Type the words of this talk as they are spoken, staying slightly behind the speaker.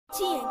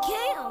Ladies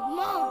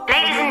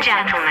and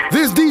gentlemen,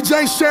 This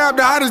DJ Shab,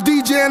 the hottest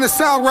DJ in the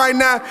South right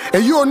now,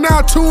 and you are now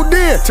tuned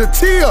in to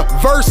Tia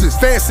versus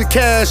Fancy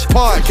Cash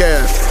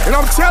podcast. And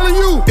I'm telling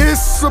you,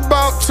 it's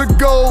about to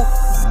go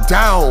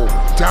down.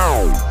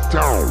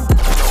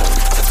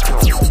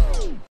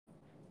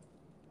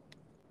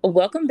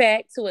 Welcome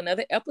back to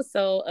another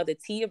episode of the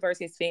Tia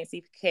versus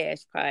Fancy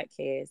Cash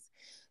podcast.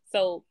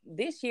 So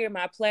this year,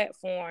 my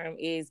platform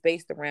is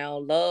based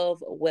around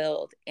love,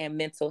 wealth, and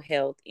mental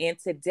health. And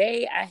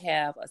today I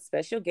have a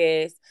special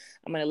guest.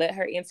 I'm going to let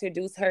her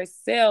introduce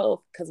herself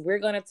because we're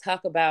going to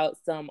talk about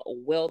some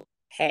wealth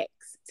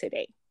hacks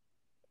today.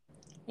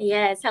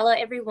 Yes. Hello,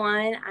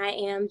 everyone. I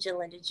am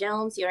Jalinda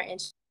Jones, your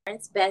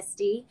insurance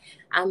bestie.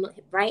 I'm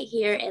right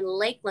here in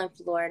Lakeland,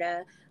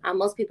 Florida.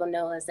 Most people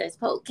know us as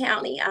Polk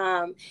County.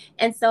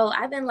 And so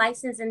I've been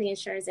licensed in the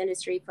insurance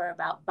industry for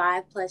about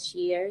 5+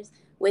 years.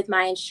 With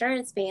my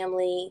insurance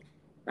family,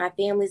 my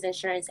family's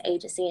insurance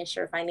agency,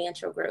 Insure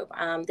Financial Group.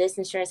 This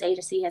insurance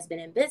agency has been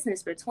in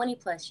business for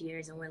 20+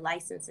 years, and we're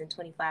licensed in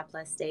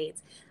 25+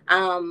 states.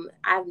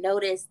 I've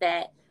noticed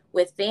that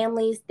with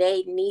families,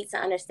 they need to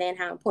understand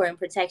how important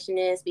protection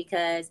is,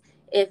 because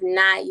if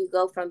not, you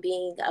go from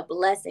being a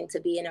blessing to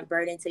being a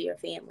burden to your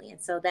family.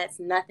 And so that's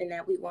nothing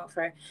that we want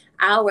for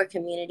our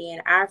community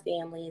and our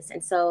families.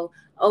 And so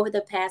over the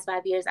past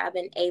 5 years, I've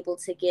been able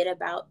to get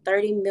about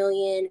 $30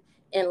 million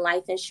in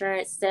life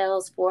insurance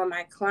sales for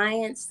my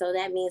clients. So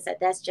that means that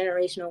that's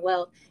generational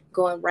wealth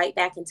going right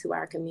back into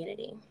our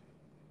community.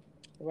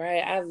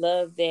 Right. I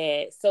love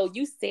that. So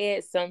you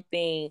said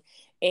something,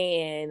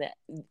 and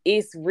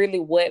it's really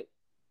what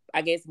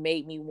I guess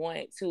made me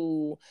want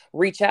to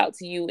reach out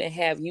to you and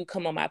have you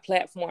come on my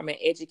platform and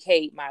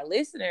educate my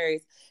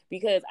listeners,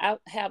 because I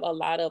have a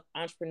lot of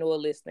entrepreneur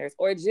listeners,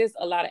 or just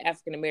a lot of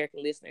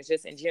African-American listeners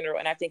just in general.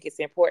 And I think it's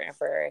important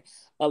for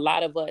a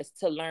lot of us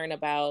to learn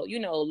about,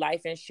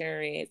 life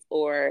insurance,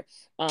 or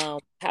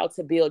how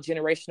to build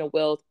generational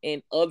wealth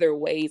in other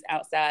ways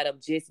outside of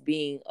just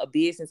being a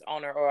business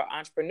owner or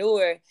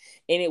entrepreneur.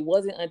 And it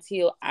wasn't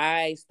until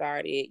I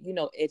started,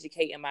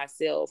 educating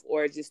myself,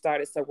 or just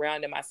started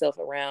surrounding myself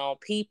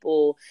around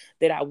people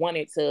that I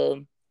wanted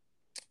to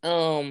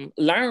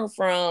learn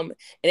from, and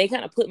they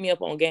kind of put me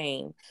up on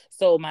game.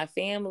 So my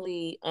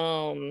family,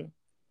 we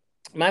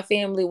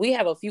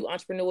have a few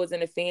entrepreneurs in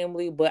the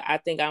family, but I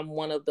think I'm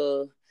one of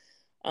the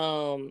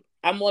I'm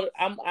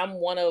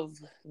one of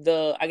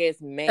the, I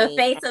guess, main, the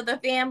face of the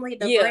family,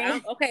 the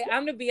brand.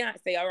 I'm the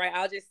Beyonce. All right,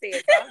 I'll just say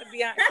it. So I'm the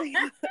Beyonce.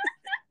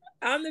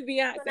 I'm the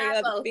Beyonce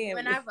of the family.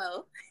 When I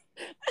vote.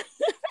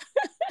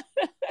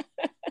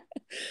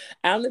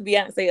 I'm the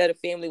Beyonce of the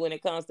family when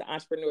it comes to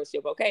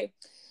entrepreneurship. Okay.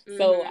 Mm-hmm.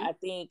 So I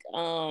think,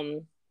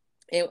 and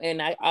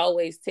I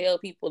always tell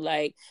people,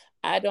 like,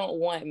 I don't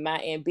want my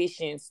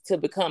ambitions to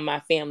become my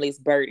family's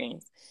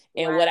burdens.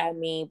 And what I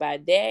mean by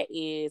that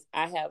is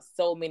I have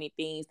so many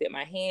things that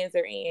my hands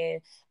are in.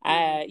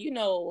 Mm-hmm.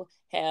 I,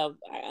 have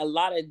a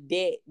lot of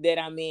debt that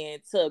I'm in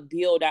to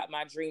build out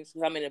my dreams.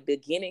 I'm in the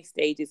beginning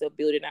stages of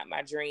building out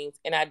my dreams.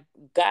 And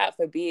God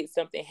forbid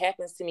something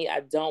happens to me, I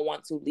don't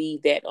want to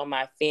leave that on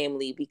my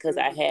family, because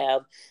I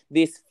have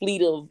this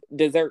fleet of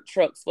dessert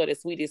trucks for the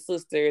Sweetest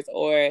Sisters,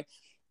 or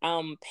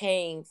I'm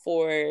paying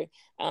for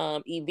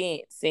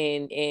events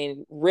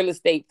and real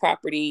estate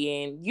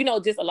property, and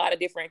just a lot of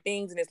different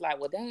things. And it's like,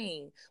 well,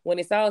 dang, when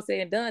it's all said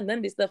and done, none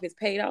of this stuff is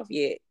paid off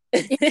yet.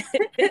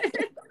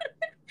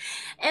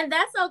 And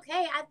that's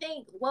okay. I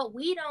think what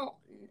we don't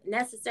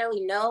necessarily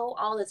know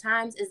all the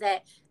times is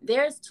that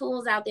there's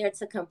tools out there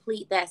to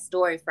complete that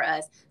story for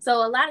us.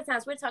 So a lot of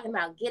times we're talking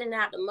about getting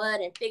out the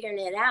mud and figuring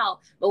it out,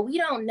 but we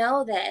don't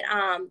know that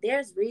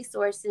there's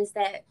resources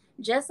that,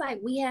 just like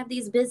we have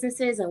these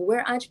businesses and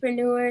we're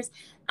entrepreneurs,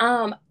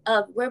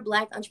 we're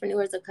Black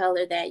entrepreneurs of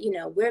color that,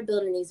 we're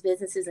building these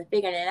businesses and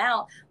figuring it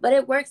out, but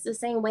it works the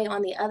same way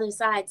on the other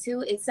side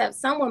too, except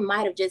someone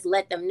might have just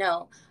let them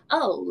know,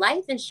 oh,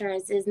 life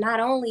insurance is not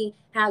only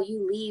how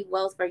you leave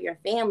wealth for your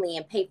family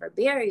and pay for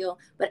burial,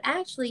 but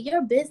actually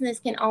your business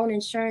can own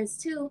insurance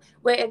too,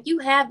 where if you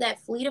have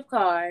that fleet of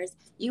cars,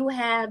 you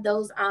have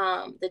those,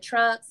 the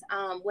trucks,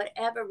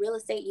 whatever real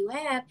estate you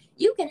have,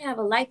 you can have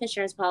a life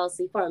insurance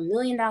policy for $1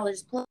 million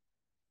plus.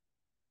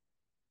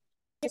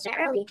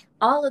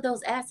 All of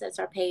those assets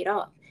are paid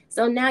off.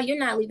 So now you're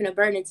not leaving a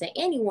burden to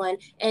anyone.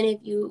 And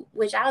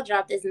which I'll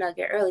drop this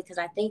nugget early, because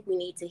I think we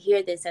need to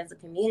hear this as a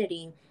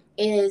community,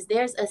 is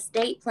there's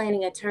estate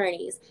planning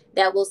attorneys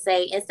that will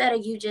say, instead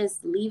of you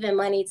just leaving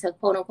money to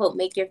quote unquote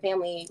make your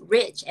family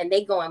rich and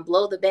they go and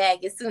blow the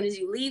bag as soon as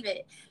you leave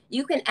it,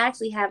 you can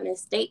actually have an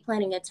estate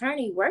planning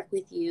attorney work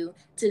with you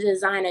to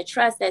design a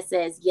trust that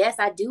says, yes,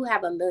 I do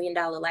have $1 million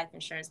life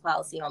insurance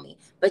policy on me,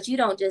 but you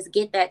don't just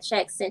get that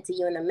check sent to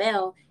you in the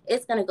mail.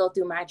 It's going to go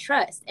through my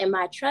trust. And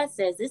my trust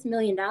says this $1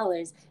 million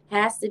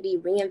has to be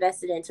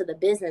reinvested into the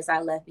business I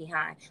left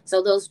behind.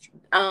 So those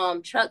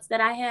trucks that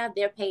I have,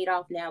 they're paid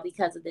off now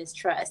because of this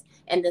trust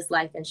and this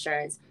life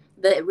insurance.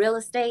 the real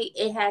estate,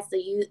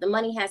 the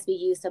money has to be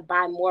used to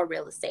buy more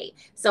real estate.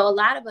 So a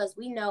lot of us,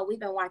 we know, we've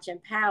been watching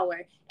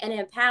Power, and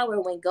in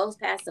Power, when Ghost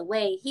passed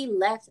away, he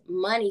left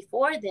money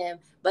for them.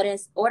 But in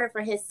order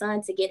for his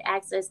son to get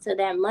access to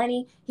that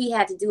money, he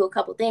had to do a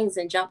couple things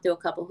and jump through a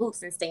couple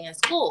hoops and stay in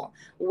school.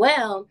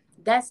 Well,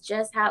 that's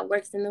just how it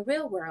works in the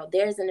real world.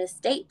 There's an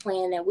estate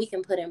plan that we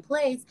can put in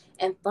place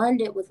and fund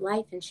it with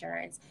life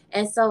insurance.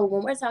 And so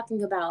when we're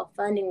talking about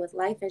funding with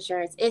life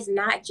insurance, it's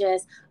not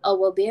just, oh,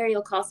 well,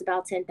 burial costs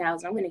about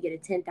 $10,000. I'm going to get a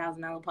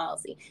 $10,000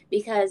 policy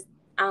because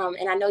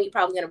and I know you're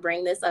probably going to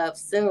bring this up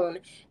soon,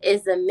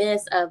 is the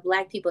myth of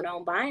Black people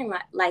don't buy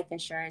life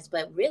insurance,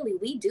 but really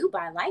we do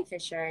buy life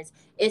insurance.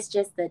 It's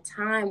just the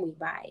time we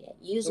buy it.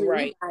 Usually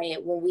we buy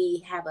it when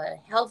we have a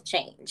health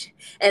change.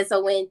 And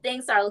so when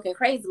things start looking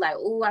crazy, like,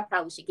 oh, I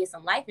probably should get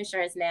some life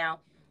insurance now,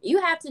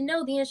 you have to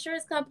know the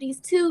insurance companies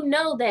too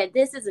know that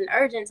this is an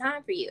urgent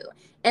time for you.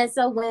 And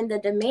so when the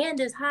demand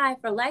is high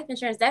for life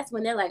insurance, that's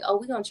when they're like, oh,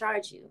 we're going to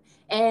charge you.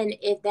 And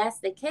if that's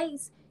the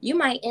case, you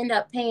might end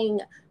up paying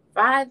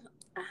 $100,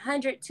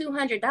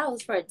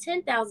 $200 for a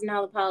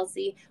 $10,000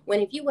 policy, when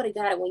if you would have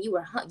got it when you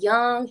were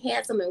young,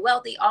 handsome, and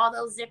wealthy, all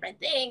those different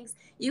things,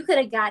 you could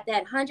have got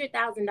that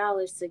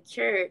 $100,000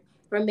 secured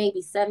for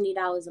maybe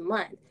 $70 a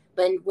month.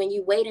 But when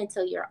you wait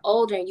until you're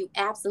older and you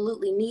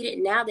absolutely need it,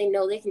 now they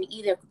know they can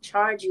either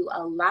charge you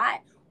a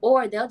lot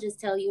or they'll just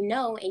tell you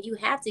no, and you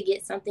have to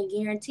get something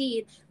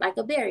guaranteed like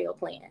a burial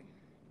plan.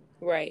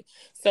 Right.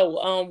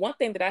 So one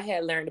thing that I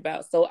had learned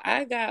about, so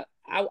I'm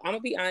gonna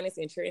be honest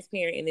and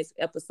transparent in this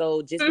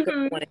episode just because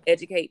I want to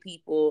educate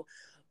people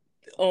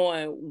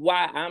on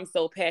why I'm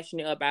so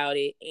passionate about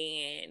it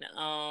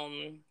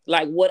and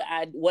like what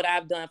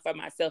I've done for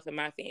myself and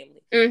my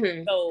family.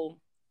 So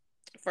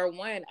for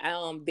one,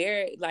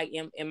 there, like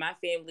in my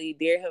family,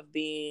 there have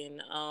been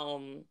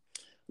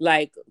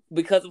like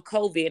because of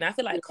COVID, and I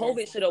feel like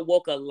COVID should have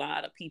woke a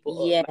lot of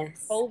people up. Like,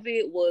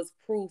 COVID was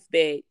proof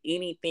that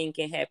anything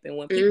can happen.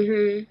 When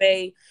people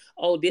say,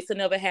 "Oh, this will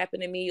never happen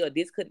to me," or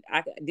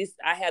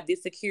I have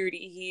this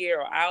security here,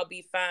 or I'll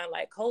be fine.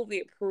 Like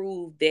COVID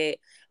proved that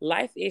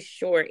life is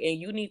short, and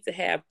you need to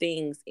have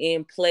things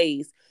in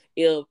place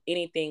if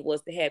anything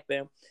was to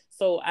happen.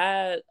 So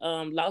I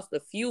lost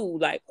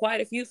quite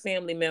a few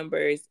family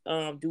members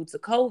due to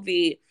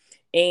COVID.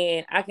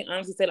 And I can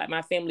honestly say, like,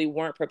 my family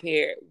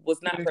was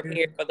not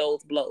prepared for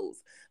those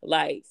blows.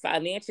 Like,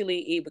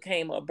 financially, it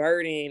became a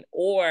burden,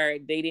 or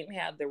they didn't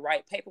have the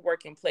right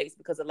paperwork in place,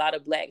 because a lot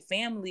of Black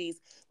families,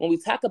 when we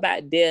talk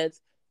about death,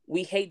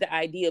 we hate the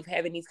idea of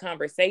having these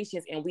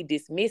conversations and we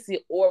dismiss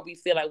it, or we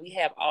feel like we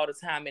have all the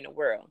time in the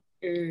world.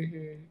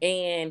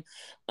 And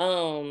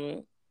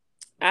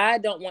I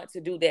don't want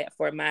to do that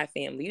for my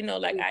family. You know,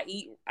 like I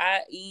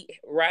eat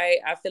right.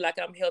 I feel like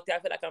I'm healthy. I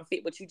feel like I'm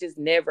fit, but you just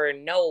never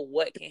know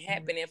what can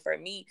happen. And for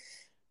me,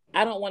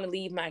 I don't want to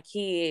leave my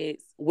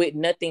kids with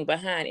nothing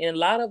behind. And a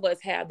lot of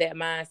us have that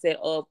mindset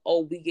of,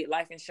 oh, we get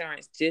life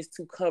insurance just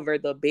to cover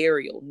the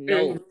burial.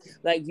 No,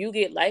 like you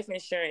get life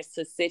insurance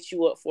to set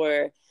you up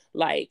for,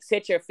 like,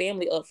 set your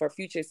family up for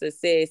future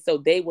success, so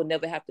they will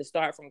never have to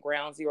start from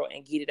ground zero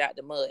and get it out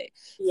the mud.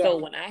 So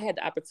when I had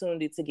the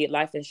opportunity to get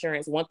life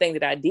insurance, one thing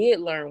that I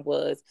did learn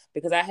was,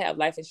 because I have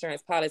life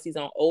insurance policies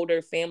on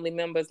older family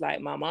members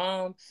like my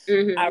mom,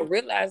 I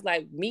realized,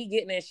 like, me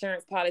getting an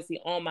insurance policy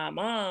on my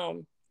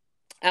mom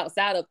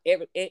outside of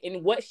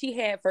and what she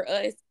had for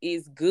us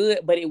is good,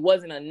 but it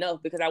wasn't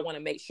enough, because I want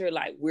to make sure,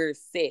 like, we're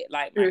set,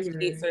 like my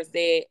kids are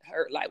set,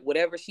 her, like,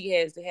 whatever she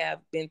has to have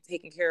been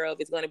taken care of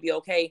is going to be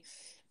okay.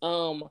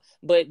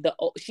 But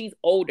she's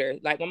older.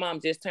 Like, my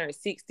mom just turned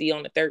 60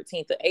 on the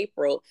 13th of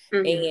April,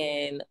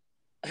 and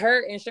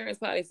her insurance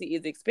policy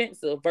is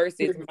expensive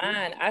versus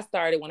mine. I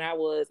started when I'm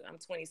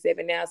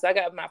 27 now. So I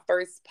got my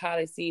first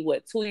policy,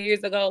 2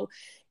 years ago.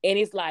 And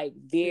it's like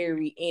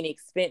very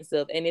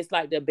inexpensive. And it's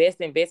like the best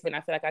investment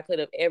I feel like I could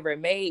have ever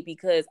made,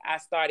 because I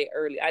started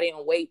early. I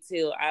didn't wait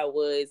till I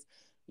was,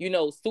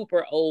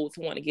 super old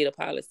to want to get a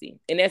policy.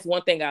 And that's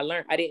one thing I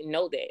learned. I didn't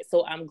know that.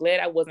 So I'm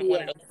glad I wasn't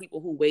one of those people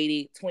who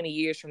waited 20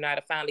 years from now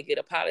to finally get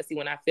a policy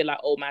when I feel like,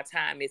 oh, my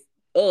time is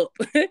up.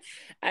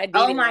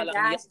 Oh my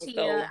gosh,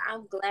 Tia,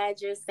 I'm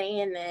glad you're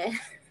saying that.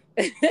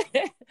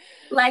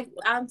 Like,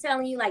 I'm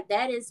telling you, like,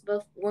 that is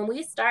when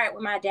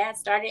my dad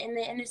started in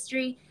the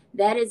industry,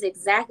 that is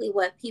exactly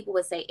what people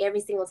would say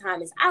every single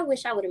time is, I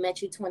wish I would have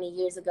met you 20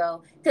 years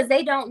ago, because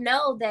they don't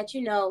know that,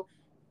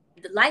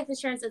 life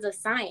insurance is a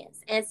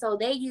science. And so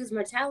they use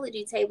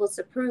mortality tables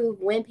to prove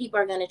when people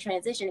are going to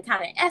transition and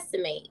kind of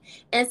estimate.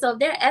 And so if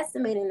they're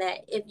estimating that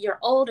if you're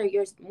older,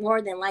 you're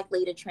more than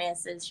likely to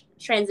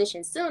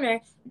transition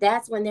sooner,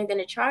 that's when they're going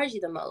to charge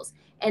you the most.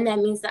 And that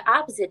means the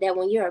opposite, that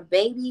when a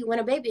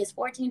baby is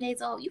 14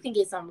 days old, you can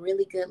get some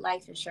really good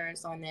life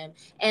insurance on them.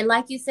 And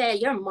like you said,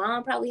 your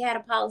mom probably had a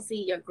policy,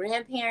 your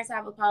grandparents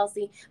have a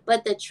policy,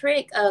 but the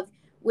trick of,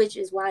 which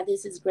is why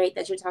this is great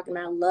that you're talking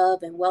about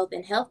love and wealth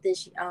and health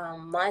this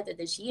month or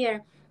this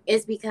year,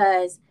 is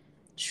because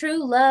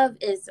true love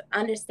is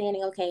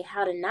understanding, okay,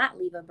 how to not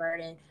leave a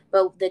burden.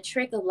 But the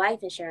trick of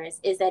life insurance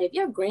is that if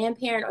your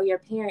grandparent or your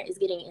parent is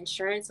getting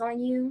insurance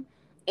on you,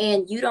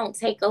 and you don't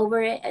take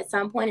over it at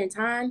some point in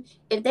time,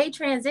 if they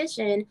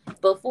transition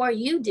before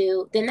you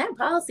do, then that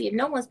policy, if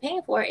no one's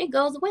paying for it, it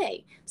goes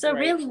away. So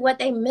really what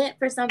they meant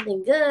for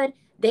something good,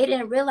 they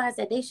didn't realize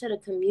that they should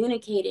have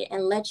communicated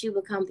and let you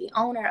become the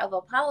owner of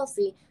a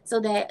policy so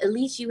that at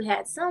least you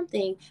had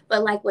something.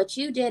 But like what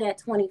you did at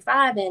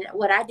 25 and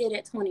what I did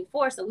at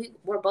 24, so we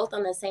were both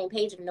on the same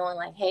page of knowing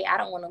like, hey, I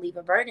don't want to leave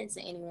a burden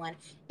to anyone,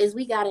 is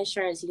we got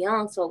insurance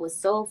young, so it was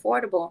so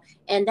affordable.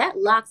 And that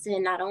locks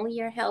in not only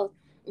your health,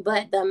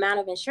 but the amount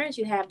of insurance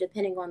you have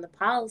depending on the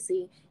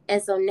policy.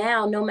 And so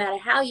now, no matter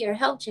how your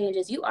health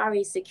changes, you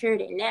already secured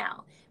it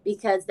now.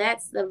 Because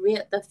that's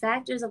the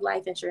factors of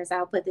life insurance.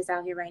 I'll put this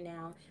out here right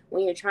now.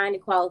 When you're trying to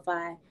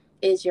qualify,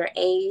 is your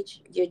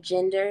age, your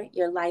gender,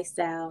 your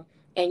lifestyle,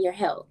 and your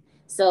health.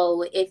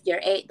 So if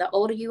the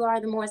older you are,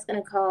 the more it's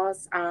going to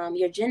cost.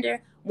 Your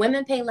gender,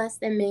 women pay less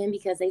than men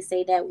because they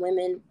say that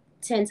women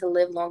tend to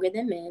live longer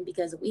than men,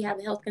 because if we have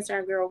a health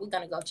concern, girl, we're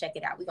going to go check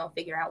it out. We're going to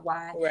figure out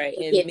why. Right.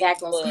 And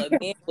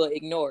men will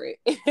ignore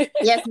it.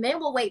 Yes, men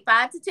will wait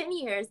 5 to 10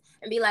 years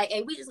and be like,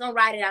 hey, we just going to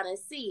ride it out and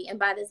see. And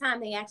by the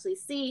time they actually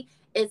see,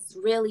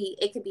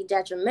 it could be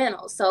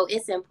detrimental. So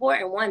it's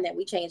important, one, that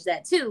we change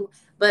that too.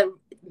 But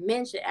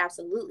men should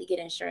absolutely get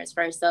insurance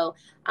first. So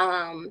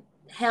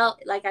health,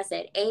 like I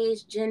said,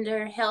 age,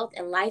 gender, health,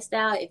 and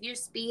lifestyle. If you're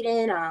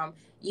speeding,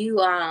 you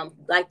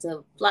like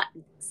to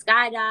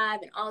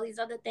skydive and all these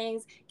other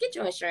things, get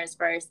your insurance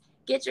first.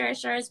 Get your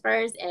insurance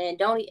first,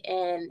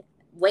 and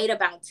wait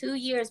about 2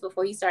 years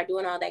before you start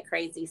doing all that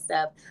crazy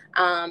stuff.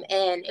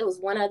 And it was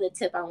one other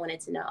tip I wanted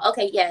to know.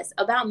 Okay, yes,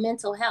 about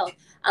mental health.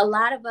 A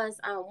lot of us,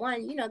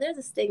 there's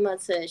a stigma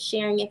to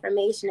sharing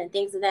information and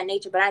things of that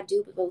nature, but I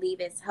do believe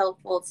it's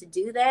helpful to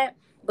do that.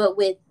 But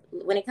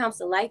when it comes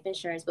to life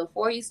insurance,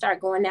 before you start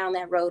going down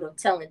that road of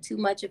telling too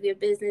much of your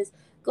business,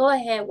 go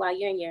ahead while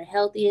you're in your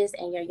healthiest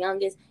and your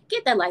youngest,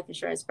 get that life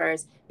insurance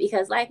first,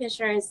 because life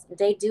insurance,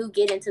 they do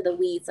get into the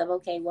weeds of,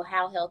 okay, well,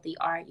 how healthy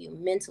are you?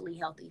 Mentally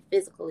healthy,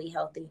 physically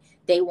healthy.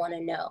 They want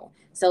to know.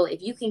 So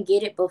if you can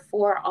get it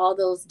before all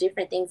those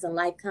different things in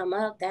life come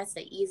up, that's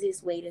the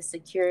easiest way to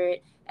secure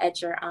it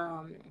at your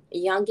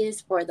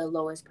youngest for the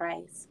lowest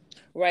price.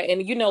 Right.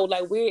 And,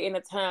 like we're in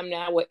a time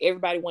now where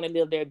everybody want to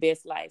live their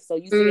best life. So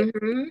you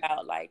see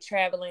about like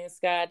traveling,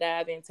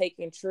 skydiving,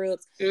 taking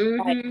trips.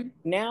 Like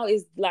now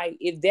is like,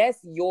 if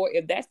that's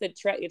the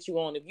track that you're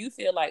on, if you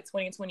feel like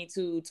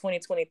 2022,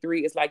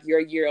 2023 is like your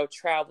year of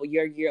travel,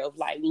 your year of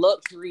like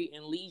luxury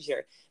and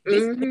leisure,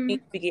 this is when you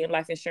be getting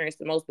life insurance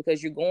the most,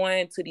 because you're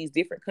going to these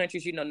different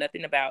countries you know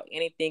nothing about.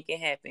 Anything can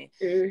happen.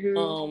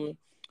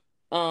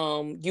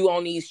 You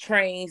on these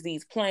trains,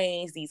 these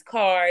planes, these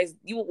cars,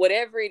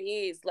 whatever it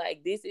is,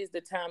 like this is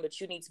the time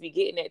that you need to be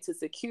getting at to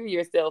secure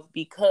yourself,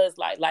 because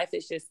like life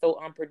is just so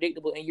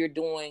unpredictable, and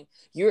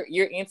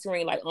you're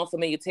entering like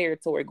unfamiliar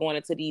territory going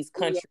into these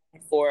countries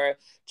or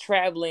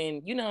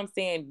traveling, you know what I'm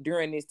saying,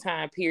 during this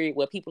time period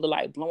where people are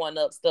like blowing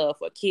up stuff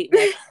or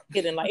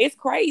kidnapping, like it's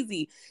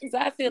crazy. So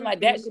I feel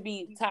like that should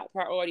be top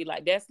priority.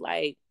 Like that's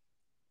like,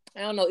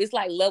 I don't know. It's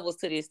like levels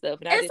to this stuff.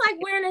 And it's like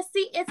wearing a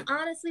seat. It's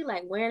honestly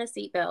like wearing a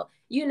seatbelt.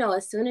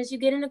 As soon as you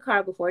get in the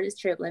car before this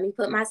trip, let me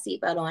put my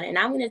seatbelt on. And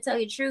I'm going to tell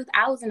you the truth.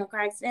 I was in a car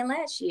accident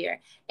last year,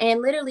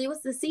 and literally it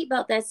was the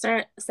seatbelt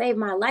that saved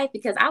my life,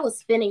 because I was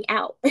spinning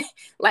out.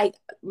 Like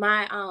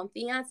my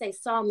fiance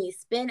saw me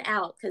spin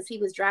out because he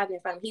was driving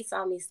in front of me. He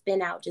saw me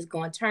spin out, just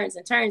going turns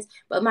and turns.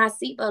 But my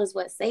seatbelt is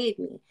what saved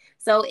me.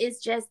 So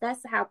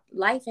that's how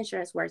life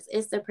insurance works.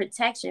 It's the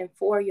protection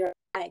for your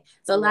life.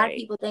 So a lot of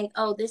people think,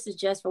 oh, this is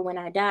just for when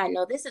I die.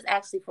 No, this is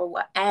actually for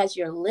as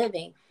you're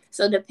living.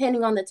 So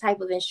depending on the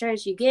type of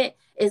insurance you get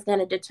is going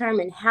to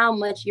determine how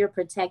much you're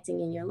protecting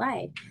in your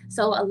life.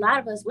 So a lot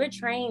of us, we're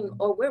trained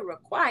or we're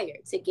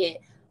required to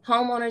get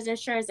homeowners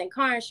insurance and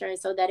car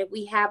insurance, so that if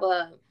we have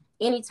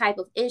any type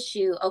of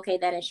issue, okay,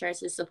 that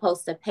insurance is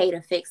supposed to pay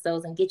to fix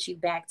those and get you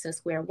back to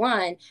square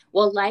one.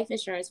 Well, life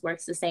insurance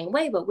works the same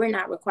way, but we're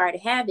not required to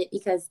have it,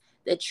 because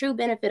the true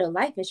benefit of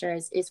life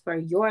insurance is for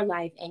your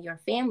life and your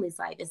family's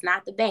life. It's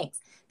not the bank's.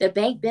 The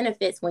bank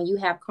benefits when you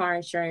have car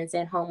insurance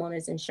and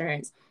homeowners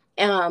insurance.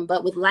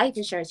 But with life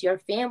insurance, your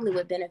family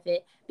would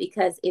benefit,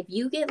 because if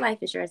you get life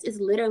insurance, it's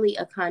literally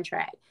a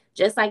contract.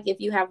 Just like if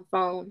you have a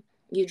phone,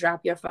 you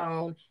drop your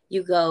phone,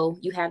 you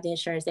have the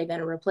insurance, they're going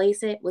to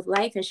replace it. With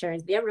life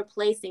insurance, they're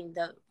replacing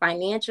the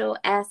financial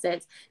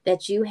assets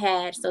that you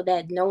had, so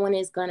that no one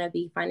is going to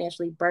be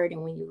financially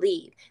burdened when you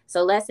leave.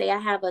 So let's say I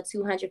have a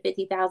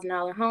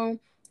 $250,000 home.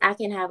 I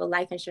can have a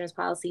life insurance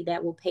policy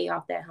that will pay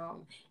off that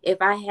home. If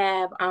I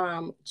have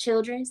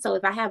children, so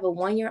if I have a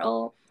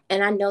 1-year-old,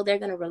 and I know they're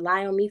going to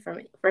rely on me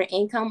for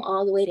income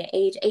all the way to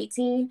age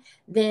 18,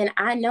 then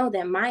I know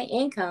that my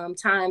income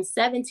times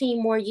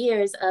 17 more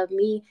years of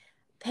me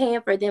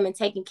paying for them and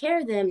taking care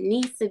of them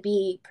needs to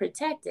be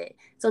protected.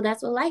 So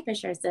that's what life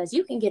insurance does.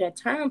 You can get a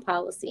term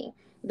policy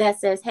that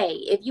says, hey,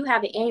 if you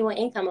have an annual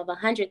income of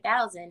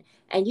 $100,000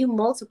 and you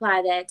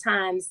multiply that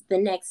times the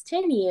next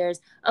 10 years,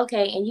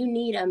 okay, and you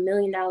need $1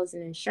 million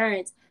in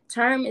insurance,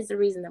 term is the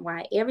reason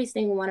why every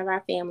single one of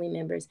our family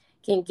members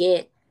can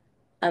get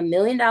 $1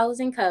 million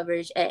in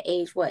coverage at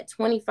age,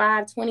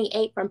 25,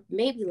 28, from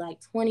maybe like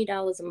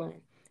 $20 a month.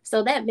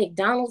 So that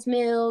McDonald's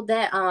meal,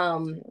 that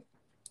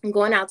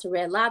going out to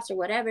Red Lobster,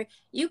 whatever,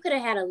 you could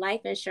have had a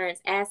life insurance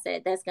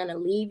asset that's going to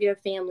leave your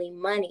family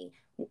money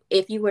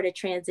if you were to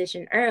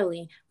transition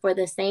early for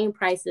the same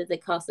prices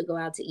it costs to go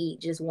out to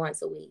eat just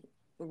once a week.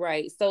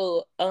 Right.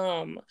 So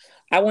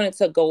I wanted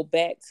to go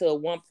back to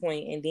one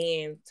point and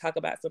then talk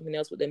about something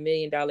else with the $1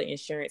 million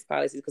insurance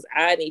policies, because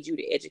I need you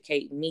to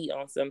educate me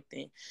on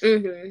something.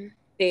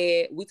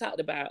 We talked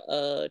about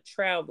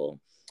travel.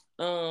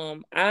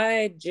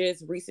 I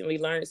just recently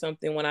learned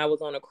something when I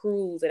was on a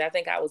cruise, and I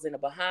think I was in the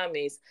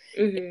Bahamas.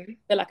 I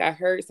feel like I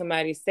heard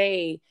somebody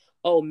say,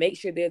 oh, make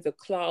sure there's a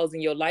clause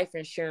in your life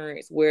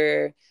insurance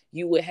where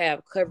you would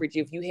have coverage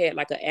if you had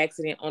like an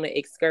accident on an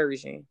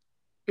excursion.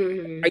 Are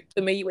you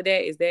familiar with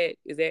that? Is that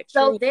true?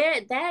 So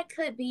that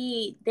could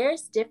be,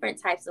 there's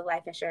different types of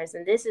life insurance,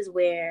 and this is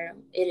where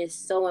it is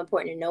so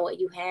important to know what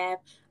you have.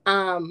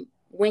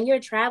 When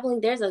you're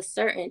traveling, there's a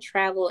certain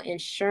travel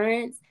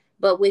insurance,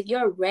 but with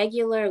your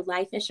regular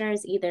life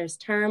insurance, either it's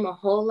term or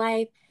whole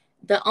life,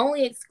 the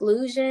only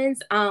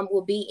exclusions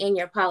will be in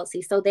your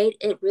policy. So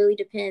it really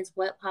depends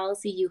what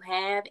policy you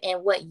have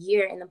and what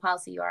year in the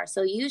policy you are.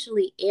 So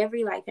usually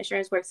every life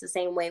insurance works the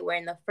same way, where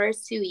in the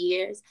first 2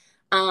 years,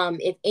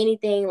 if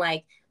anything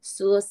like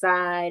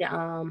suicide,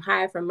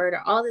 hire for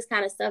murder, all this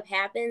kind of stuff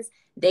happens,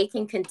 they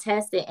can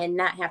contest it and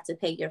not have to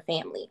pay your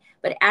family.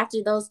 But after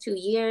those 2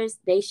 years,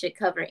 they should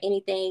cover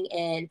anything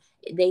and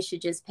they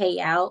should just pay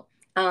out.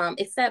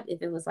 Except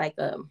if it was like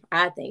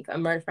I think a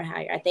murder for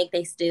hire. I think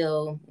they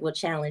still will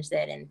challenge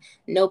that, and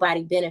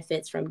nobody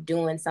benefits from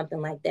doing something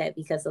like that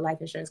because the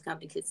life insurance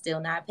company could still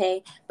not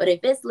pay. But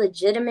if it's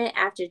legitimate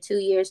after 2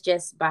 years,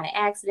 just by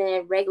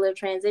accident, regular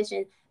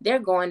transition, they're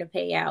going to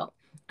pay out.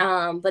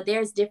 But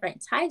there's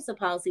different types of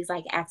policies,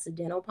 like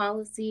accidental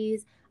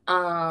policies,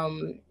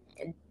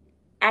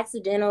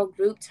 accidental,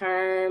 group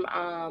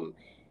term,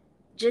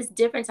 just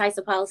different types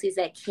of policies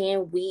that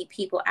can weed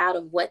people out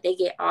of what they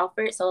get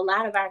offered. So a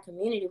lot of our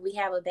community, we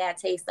have a bad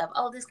taste of,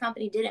 oh, this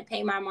company didn't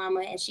pay my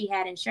mama and she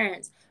had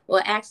insurance.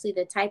 Well, actually,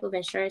 the type of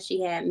insurance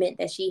she had meant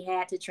that she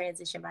had to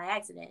transition by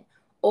accident.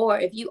 Or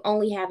if you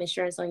only have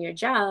insurance on your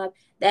job,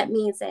 that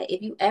means that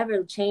if you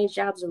ever change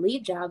jobs or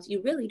leave jobs,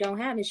 you really don't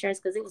have insurance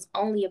because it was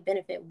only a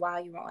benefit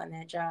while you were on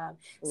that job.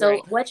 So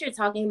what you're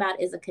talking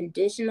about is a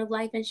condition of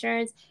life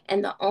insurance.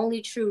 And the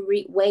only true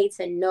way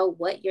to know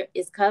what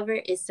is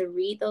covered is to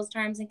read those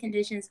terms and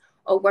conditions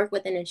or work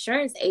with an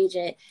insurance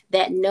agent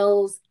that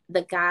knows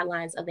the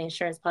guidelines of the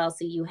insurance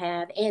policy you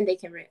have. And they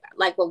can,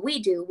 like what we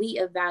do, we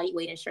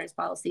evaluate insurance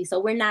policy. So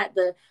we're not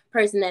the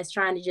person that's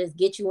trying to just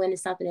get you into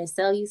something and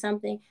sell you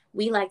something.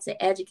 We like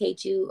to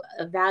educate you,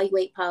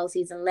 evaluate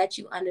policies, and let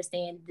you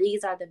understand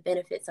these are the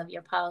benefits of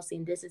your policy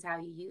and this is how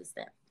you use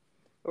them.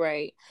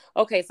 Right.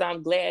 Okay. So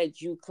I'm glad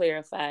you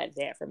clarified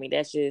that for me.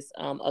 That's just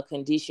a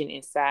condition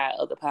inside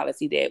of the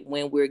policy that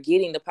when we're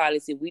getting the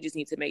policy, we just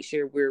need to make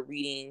sure we're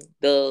reading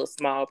the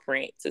small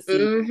print to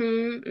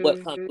see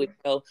what comes with it.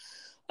 So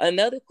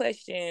another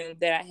question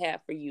that I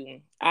have for you,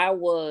 I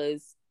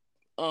was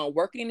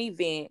working an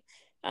event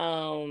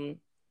on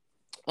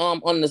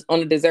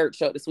the dessert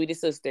show, the Sweetest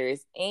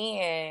Sisters,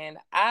 and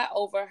I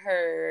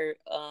overheard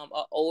an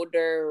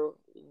older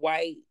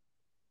white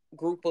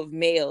group of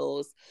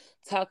males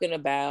talking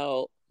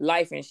about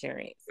life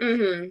insurance.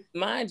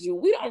 Mind you,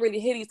 we don't really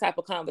hear these type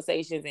of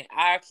conversations in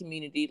our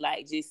community,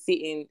 like just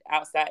sitting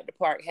outside the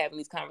park having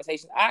these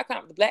conversations.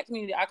 The Black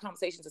community, our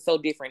conversations are so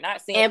different.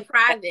 Not saying and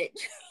private,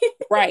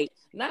 right?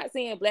 Not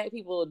saying Black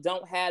people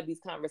don't have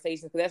these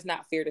conversations, because that's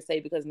not fair to say,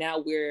 because now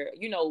we're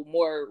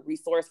more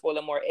resourceful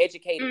and more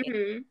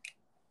educated.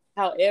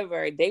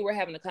 However, they were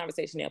having a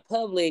conversation in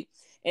public,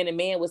 and the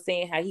man was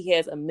saying how he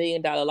has $1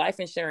 million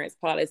life insurance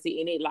policy,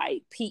 and it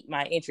like piqued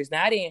my interest.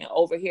 Now, I didn't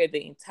overhear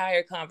the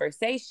entire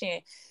conversation,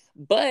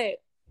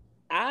 but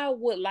I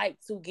would like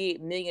to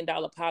get $1 million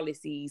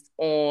policies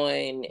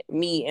on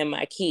me and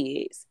my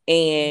kids.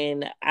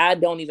 And I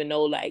don't even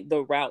know like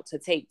the route to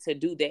take to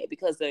do that,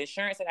 because the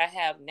insurance that I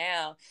have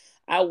now,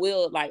 I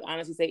will like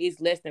honestly say it's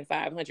less than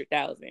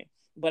 $500,000.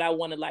 But I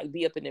want to like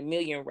be up in the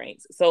million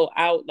ranks. So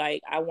I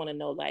want to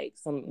know like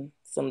some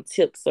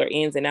tips or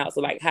ins and outs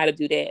of like how to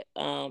do that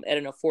at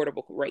an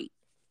affordable rate.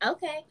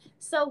 Okay.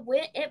 So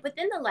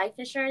within the life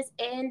insurance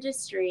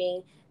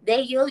industry, they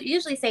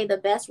usually say the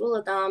best rule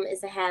of thumb is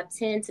to have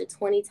 10 to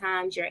 20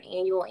 times your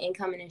annual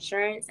income in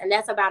insurance. And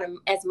that's about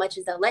as much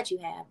as they'll let you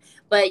have.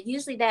 But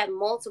usually that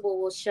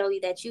multiple will show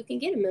you that you can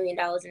get $1 million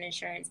in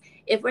insurance.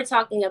 If we're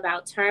talking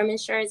about term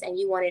insurance and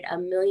you wanted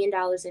 $1 million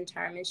in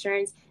term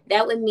insurance,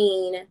 that would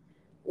mean,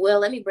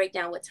 well, let me break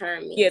down what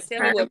term means. Yeah,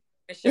 tell me what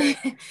insurance.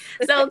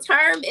 So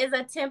term is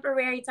a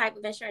temporary type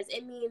of insurance.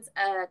 It means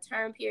a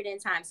term period in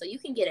time. So you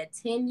can get a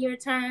 10-year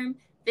term,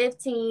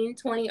 15,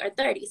 20, or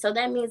 30. So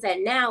that means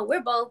that now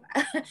we're both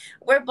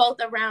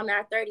around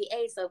our 30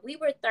 age. So if we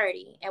were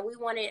 30 and we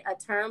wanted a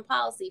term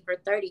policy for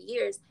 30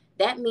 years,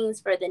 that means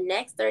for the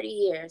next 30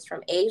 years,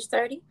 from age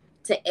 30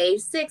 to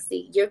age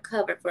 60, you're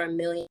covered for $1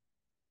 million.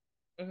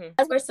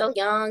 Because we're so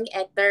young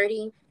at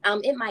 30,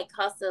 it might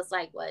cost us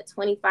like what,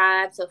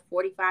 $25 to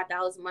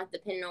 $45 a month,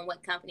 depending on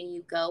what company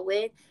you go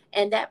with.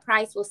 And that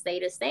price will stay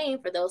the same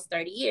for those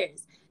 30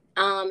 years.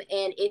 And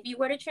if you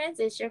were to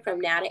transition from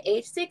now to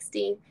age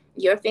 60,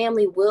 your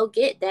family will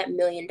get that $1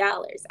 million.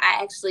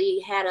 I actually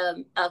had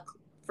a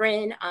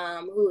friend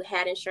who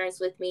had insurance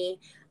with me,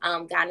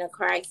 got in a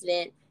car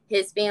accident.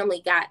 His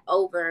family got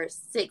over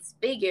 6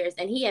 figures,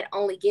 and he had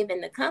only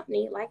given the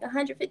company like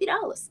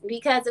 $150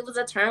 because it was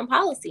a term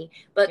policy.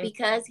 But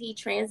because he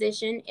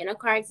transitioned in a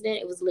car accident,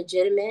 it was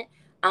legitimate.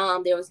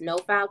 There was no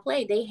foul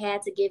play. They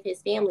had to give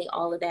his family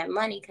all of that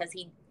money because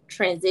he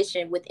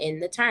transitioned within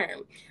the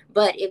term.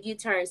 But if you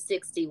turn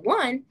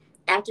 61,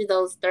 after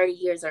those 30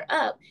 years are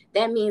up,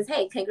 that means,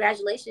 hey,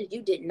 congratulations,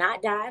 you did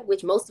not die,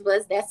 which most of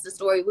us, that's the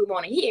story we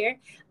want to hear.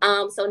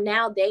 So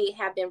now they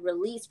have been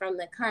released from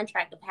the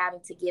contract of having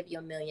to give you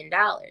 $1 million,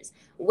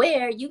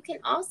 where you can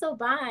also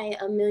buy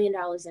 $1 million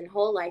in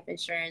whole life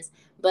insurance.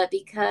 But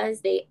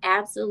because they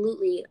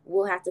absolutely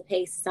will have to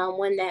pay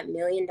someone that $1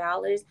 million,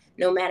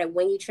 no matter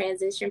when you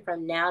transition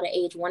from now to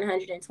age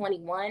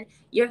 121,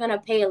 you're going to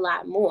pay a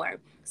lot more.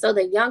 So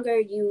the younger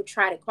you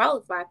try to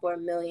qualify for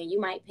 $1 million,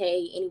 you might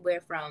pay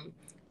anywhere from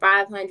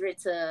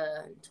 $500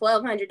 to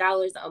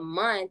 $1,200 a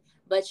month,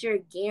 but you're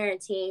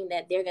guaranteeing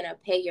that they're going to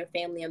pay your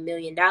family $1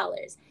 million.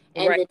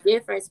 And the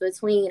difference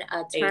between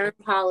a term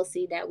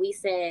policy that we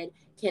said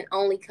can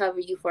only cover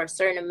you for a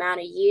certain amount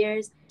of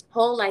years,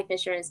 whole life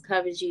insurance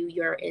covers you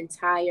your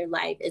entire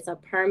life. It's a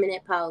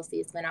permanent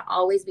policy. It's going to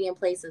always be in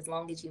place as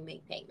long as you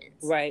make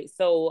payments. Right.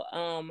 So,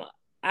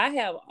 I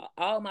have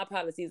all my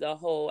policies are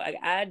whole. Like,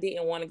 I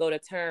didn't want to go the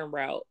term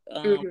route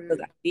because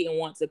I didn't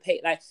want to pay.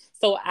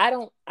 So I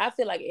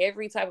feel like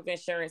every type of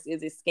insurance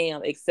is a scam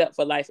except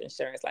for life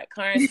insurance. Like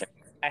car insurance,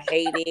 I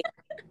hate it.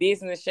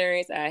 Business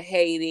insurance, I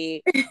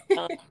hate it.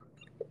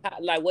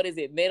 Like, what is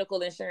it?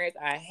 Medical insurance,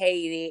 I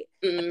hate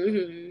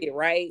it.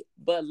 Right.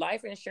 But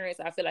life insurance,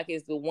 I feel like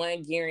is the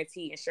one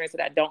guaranteed insurance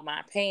that I don't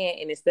mind paying.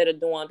 And instead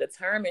of doing the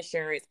term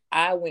insurance,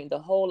 I went the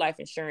whole life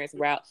insurance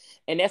route.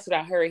 And that's what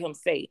I heard him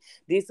say.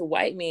 This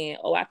white man,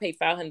 I pay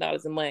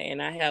 $500 a month and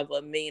I have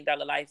 $1 million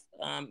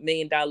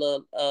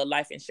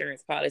life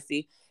insurance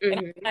policy. And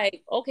I'm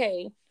like,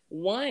 okay,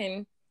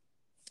 one,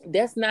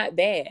 that's not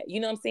bad. You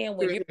know what I'm saying?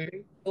 When you're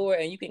store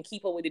and you can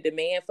keep up with the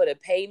demand for the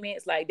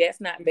payments, like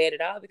that's not bad at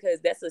all because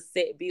that's a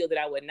set bill that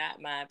I would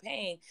not mind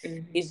paying.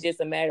 It's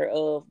just a matter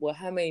of, well,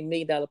 how many $1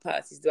 million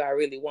policies do I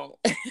really want?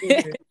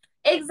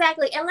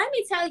 Exactly. And let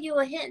me tell you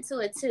a hint to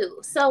it too.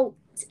 So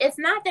it's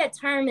not that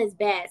term is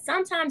bad.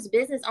 Sometimes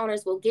business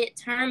owners will get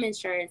term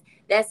insurance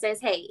that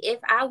says, hey, if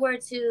I were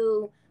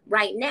to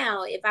right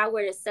now, if I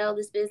were to sell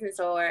this business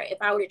or if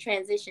I were to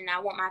transition,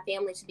 I want my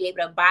family to be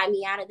able to buy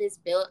me out of this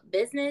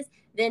business,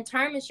 then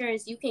term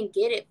insurance, you can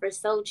get it for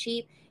so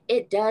cheap.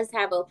 It does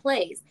have a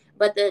place.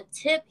 But the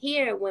tip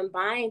here when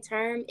buying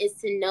term is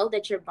to know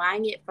that you're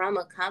buying it from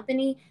a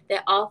company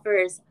that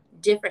offers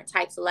different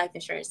types of life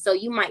insurance. So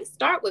you might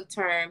start with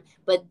term,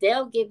 but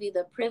they'll give you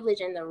the privilege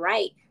and the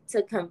right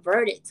to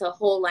convert it to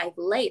whole life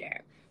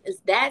later.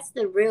 That's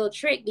the real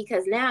trick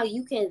because now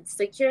you can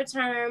secure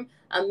term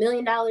 $1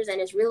 million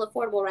and it's real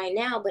affordable right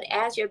now. But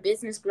as your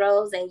business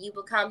grows and you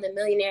become the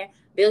millionaire,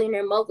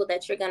 billionaire mogul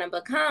that you're going to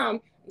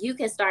become, you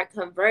can start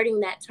converting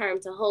that term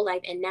to whole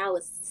life and now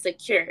it's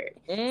secured.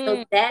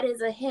 So that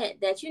is a hint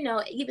that, you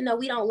know, even though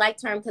we don't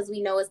like term because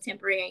we know it's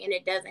temporary and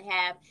it doesn't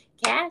have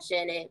cash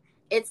in it,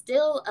 it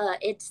still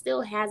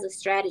has a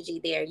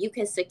strategy there. You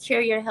can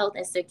secure your health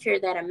and secure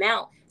that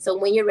amount. So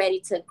when you're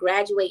ready to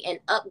graduate and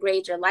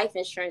upgrade your life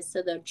insurance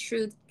to the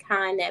true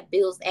kind that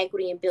builds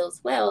equity and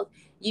builds wealth,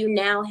 you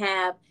now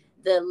have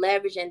the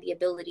leverage and the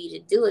ability to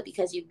do it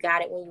because you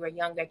got it when you were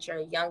younger at your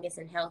youngest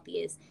and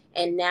healthiest.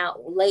 And now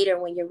later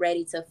when you're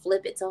ready to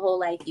flip it to whole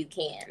life, you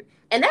can.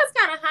 And that's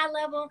kind of high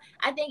level.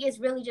 I think it's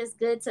really just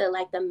good to,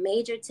 like, the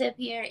major tip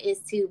here is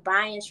to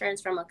buy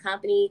insurance from a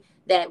company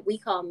that we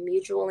call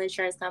mutual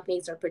insurance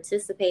companies or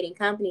participating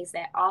companies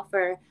that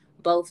offer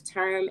both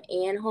term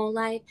and whole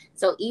life.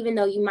 So even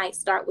though you might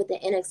start with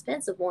the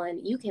inexpensive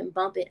one, you can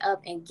bump it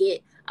up and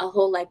get a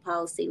whole life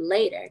policy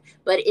later.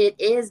 But it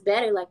is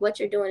better, like what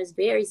you're doing is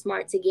very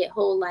smart to get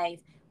whole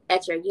life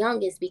at your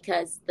youngest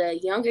because the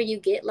younger you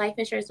get life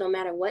insurance, no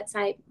matter what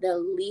type, the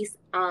least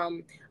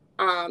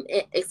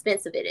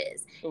expensive it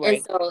is. Right.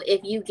 And so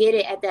if you get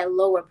it at that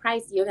lower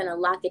price, you're going to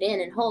lock it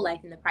in whole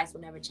life and the price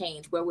will never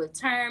change. Where with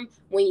term,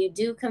 when you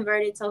do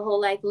convert it to whole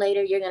life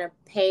later, you're going to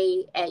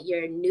pay at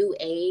your new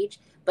age,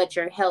 but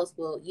your health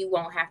you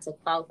won't have to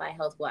qualify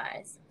health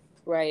wise.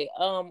 Right.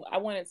 I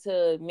wanted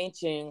to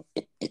mention,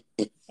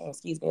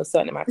 excuse me, there's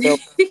something in my throat.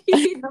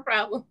 No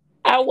problem.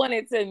 I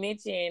wanted to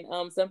mention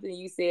something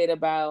you said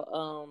about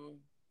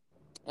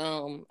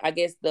I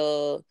guess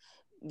the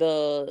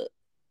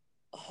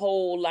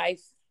whole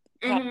life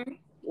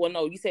well,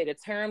 no, you said the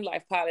term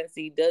life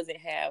policy doesn't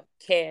have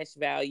cash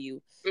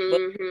value, but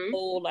the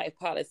whole life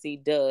policy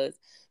does.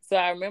 So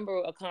I remember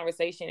a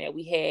conversation that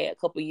we had a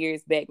couple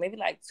years back, maybe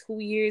like 2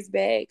 years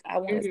back. I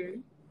want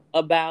to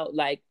about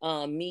like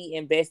me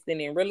investing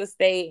in real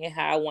estate and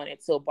how I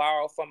wanted to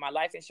borrow from my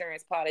life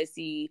insurance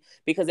policy,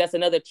 because that's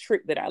another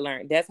trick that I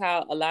learned. That's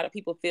how a lot of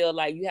people feel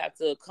like you have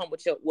to come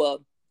with your,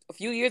 well, a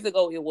few years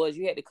ago it was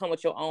you had to come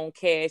with your own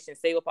cash and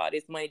save up all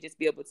this money just to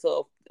be able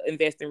to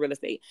invest in real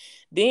estate.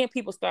 Then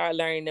people started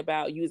learning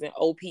about using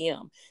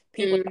OPM.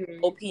 People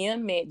thought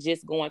OPM meant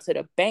just going to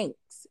the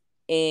banks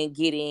and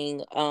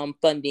getting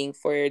funding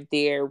for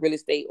their real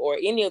estate or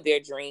any of their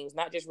dreams,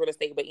 not just real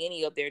estate, but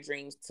any of their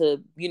dreams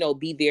to, you know,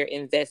 be their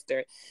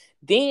investor.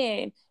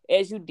 Then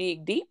as you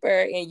dig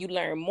deeper and you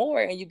learn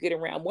more and you get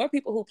around more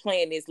people who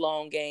play in this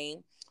long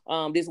game,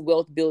 this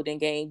wealth building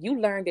game,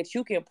 you learn that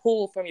you can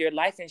pull from your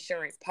life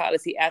insurance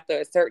policy after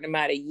a certain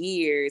amount of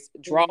years,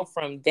 draw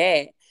from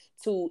that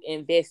to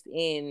invest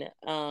in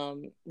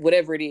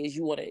whatever it is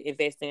you want to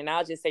invest in. And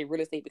I'll just say real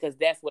estate because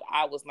that's what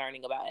I was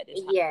learning about at this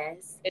time.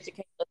 Yes.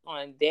 Educate us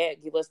on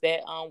that. Give us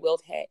that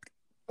wealth hack.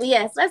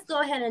 Yes, let's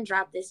go ahead and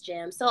drop this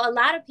gem. So a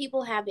lot of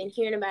people have been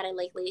hearing about it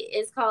lately.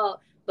 It's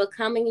called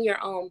Becoming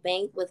Your Own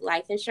Bank with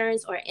Life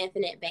Insurance, or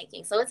Infinite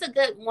Banking. So it's a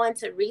good one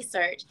to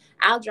research.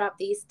 I'll drop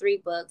these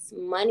 3 books: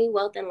 Money,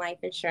 Wealth, and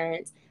Life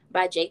Insurance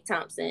by Jake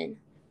Thompson,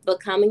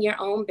 Becoming Your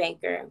Own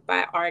Banker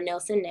by R.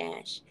 Nelson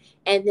Nash,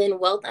 and then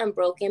Wealth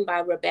Unbroken by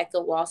Rebecca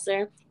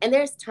Walser. And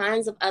there's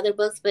tons of other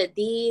books, but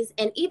these,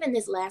 and even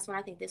this last one,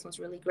 I think this one's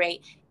really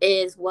great,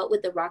 is What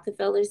Would the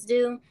Rockefellers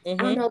Do? I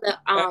don't know the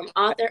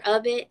author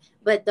of it,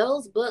 but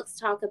those books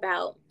talk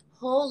about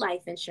whole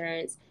life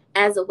insurance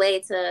as a way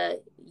to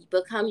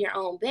become your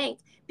own bank,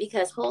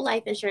 because whole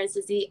life insurance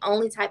is the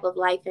only type of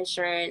life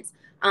insurance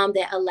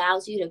that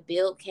allows you to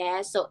build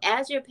cash. So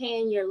as you're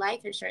paying your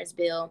life insurance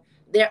bill,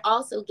 they're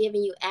also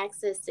giving you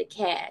access to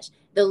cash.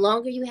 The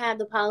longer you have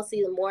the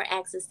policy, the more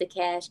access to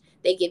cash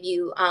they give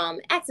you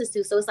access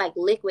to. So it's like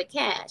liquid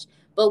cash.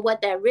 But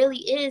what that really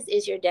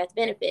is your death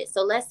benefit.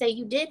 So let's say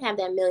you did have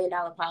that $1 million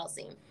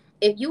policy.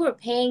 If you were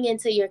paying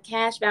into your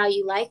cash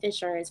value life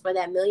insurance for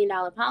that $1 million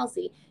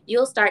policy,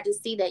 you'll start to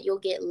see that you'll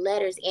get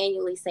letters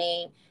annually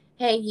saying,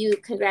 hey,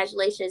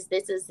 congratulations,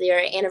 this is your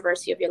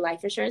anniversary of your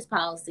life insurance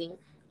policy.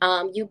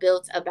 You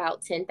built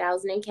about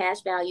 $10,000 in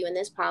cash value in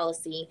this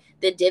policy.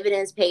 The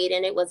dividends paid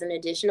in it was an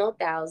additional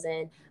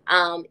 $1,000.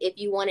 If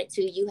you wanted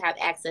to, you have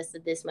access to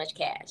this much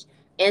cash.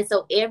 And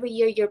so every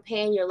year you're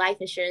paying your life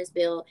insurance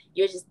bill,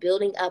 you're just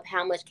building up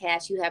how much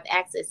cash you have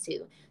access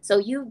to. So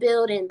you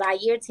build, and by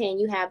year 10,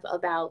 you have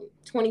about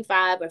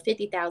 $25,000 or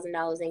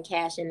 $50,000 in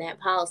cash in that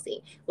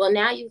policy. Well,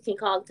 now you can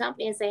call the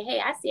company and say, hey,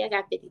 I see I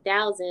got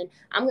 $50,000.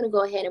 I'm going to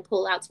go ahead and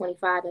pull out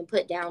 $25,000 and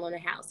put down on a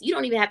house. You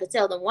don't even have to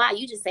tell them why.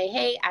 You just say,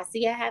 hey, I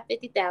see I have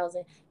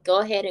 $50,000. Go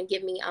ahead and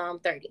give me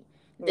 $30,000.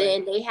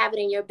 Then they have it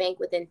in your bank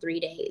within 3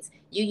 days.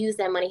 You use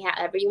that money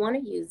however you want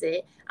to use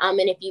it. And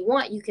if you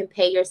want, you can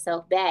pay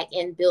yourself back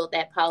and build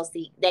that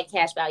policy, that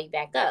cash value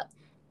back up.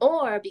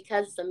 Or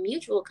because it's a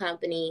mutual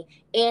company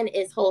and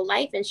it's whole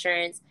life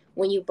insurance,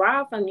 when you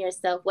borrow from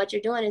yourself, what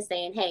you're doing is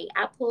saying, hey,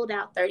 I pulled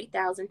out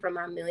 $30,000 from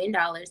my $1 million.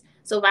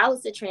 So if I was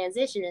to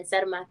transition,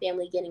 instead of my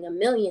family getting $1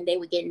 million, they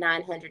would get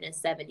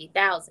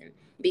 $970,000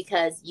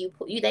 because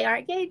they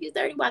already gave you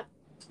 30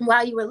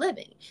 while you were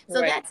living. So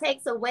that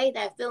takes away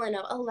that feeling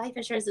of, oh, life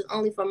insurance is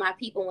only for my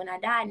people when I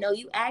die. No,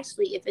 you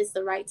actually, if it's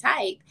the right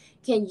type,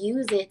 can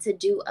use it to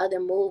do other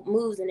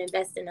moves and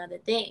invest in other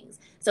things.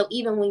 So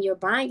even when you're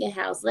buying a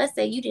house, let's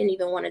say you didn't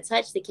even want to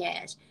touch the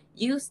cash,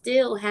 you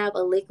still have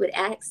a liquid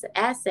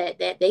asset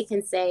that they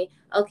can say,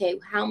 okay,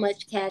 how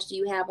much cash do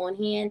you have on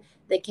hand?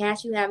 The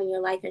cash you have in your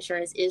life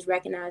insurance is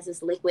recognized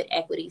as liquid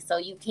equity. So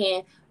you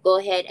can go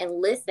ahead and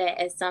list that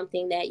as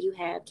something that you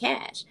have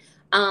cash.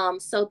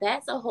 So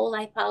that's a whole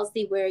life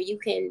policy where you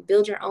can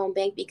build your own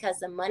bank, because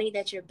the money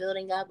that you're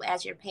building up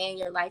as you're paying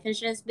your life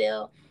insurance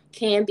bill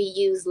can be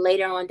used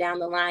later on down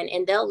the line,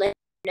 and they'll let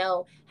you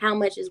know how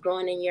much is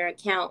growing in your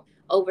account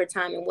over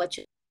time and what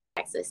you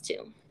have access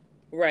to.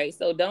 Right.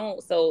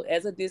 So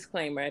as a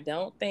disclaimer,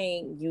 don't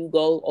think you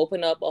go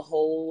open up a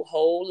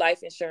whole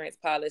life insurance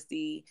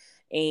policy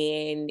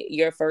and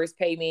your first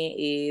payment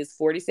is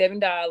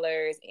 $47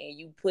 and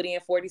you put in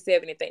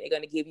 $47 and think they're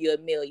going to give you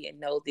 $1 million.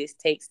 No, this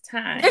takes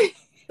time.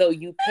 So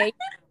you pay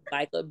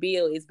like a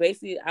bill. It's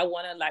basically, I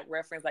want to like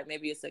reference like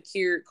maybe a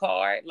secured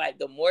card. Like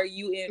the more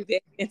you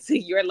invest into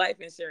your life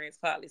insurance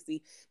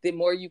policy, the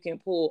more you can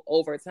pull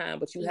over time,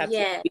 but you have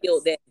to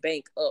build that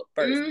bank up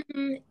first.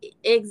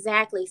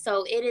 Exactly.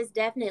 So it is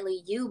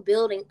definitely you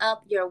building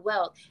up your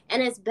wealth,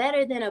 and it's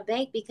better than a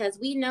bank, because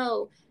we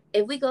know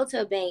if we go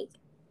to a bank,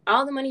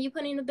 all the money you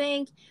put in the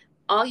bank,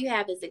 all you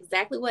have is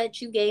exactly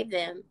what you gave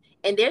them.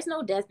 And there's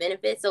no death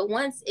benefit. So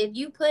if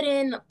you put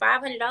in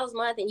 $500 a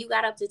month and you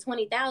got up to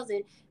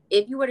 $20,000,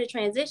 if you were to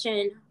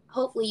transition,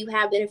 hopefully you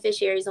have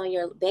beneficiaries on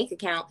your bank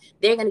account.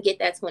 They're going to get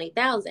that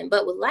 $20,000.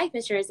 But with life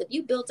insurance, if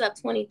you built up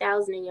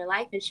 $20,000 in your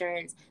life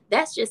insurance,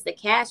 that's just the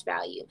cash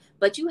value.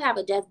 But you have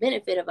a death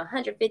benefit of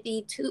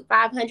 $150,000 to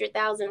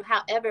 $500,000,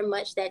 however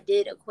much that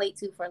did equate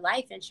to for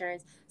life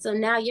insurance. So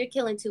now you're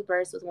killing 2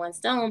 birds with 1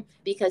 stone,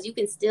 because you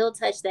can still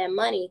touch that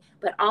money,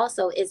 but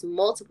also it's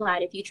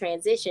multiplied if you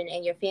transition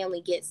and your family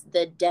gets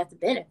the death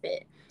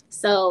benefit.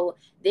 So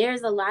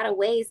there's a lot of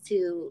ways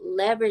to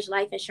leverage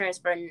life insurance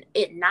for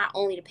it not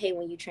only to pay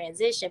when you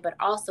transition, but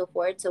also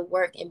for it to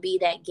work and be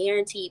that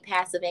guaranteed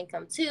passive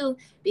income too.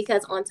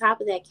 Because on top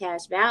of that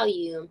cash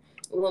value,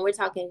 when we're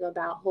talking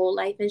about whole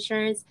life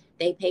insurance,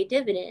 they pay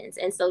dividends.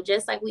 And so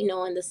just like we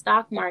know in the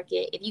stock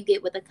market, if you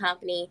get with a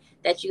company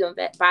that you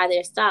buy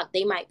their stock,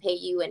 they might pay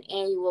you an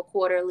annual,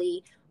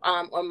 quarterly,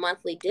 or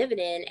monthly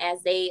dividend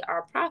as they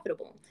are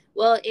profitable.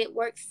 Well, it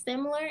works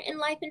similar in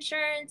life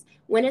insurance.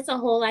 When it's a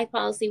whole life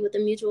policy with a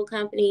mutual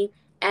company,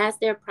 as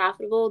they're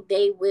profitable,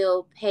 they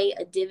will pay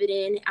a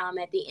dividend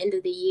at the end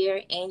of the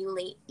year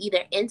annually,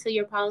 either into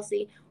your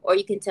policy, or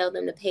you can tell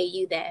them to pay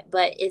you that.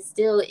 But it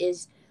still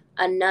is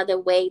another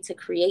way to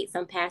create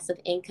some passive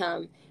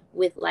income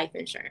with life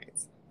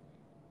insurance.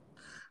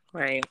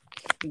 Right.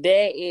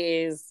 That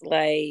is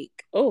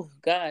like, oh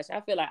gosh, I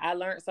feel like I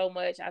learned so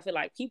much. I feel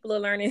like people are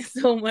learning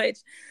so much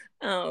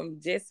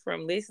just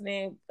from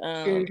listening.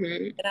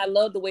 And I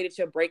love the way that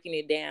you're breaking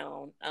it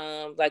down.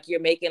 Like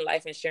you're making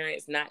life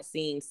insurance not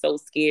seem so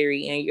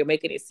scary, and you're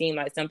making it seem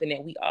like something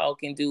that we all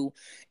can do,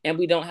 and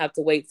we don't have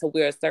to wait till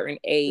we're a certain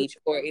age,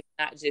 or it's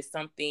not just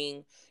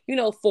something,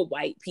 for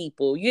white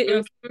people.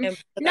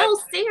 No,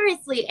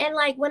 seriously. And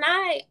like when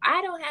I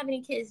don't have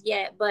any kids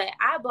yet, but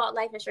I bought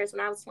life insurance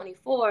when I was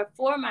 24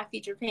 for my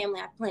future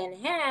family I plan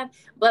to have.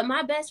 But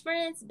my best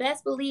friends,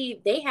 best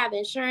believe they have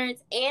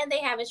insurance, and they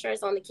have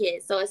insurance on the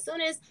kids. So as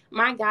soon as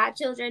my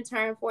godchildren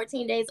turned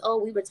 14 days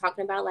old, we were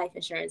talking about life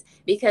insurance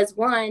because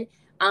one,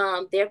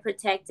 they're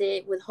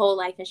protected with whole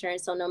life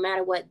insurance. So no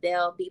matter what,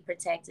 they'll be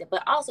protected.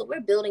 But also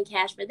we're building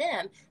cash for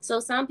them.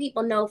 So some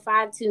people know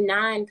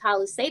 529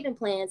 college saving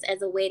plans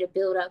as a way to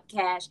build up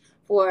cash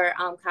for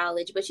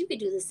college, but you could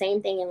do the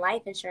same thing in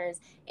life insurance.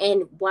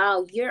 And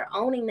while you're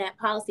owning that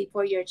policy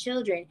for your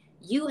children,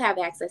 you have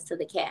access to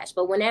the cash.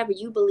 But whenever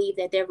you believe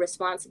that they're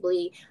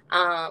responsibly,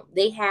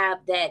 they have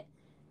that,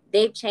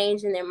 they've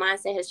changed and their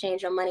mindset has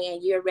changed on money,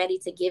 and you're ready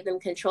to give them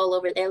control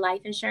over their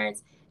life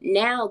insurance,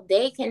 now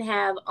they can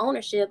have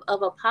ownership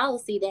of a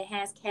policy that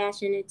has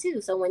cash in it too.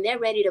 So when they're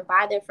ready to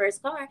buy their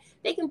first car,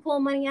 they can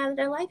pull money out of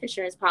their life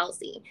insurance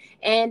policy,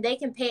 and they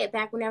can pay it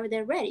back whenever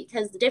they're ready.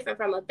 Because different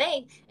from a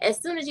bank, as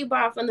soon as you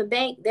borrow from the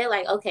bank, they're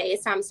like, okay,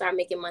 it's time to start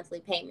making monthly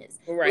payments.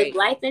 Right. With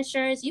life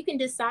insurance, you can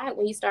decide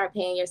when you start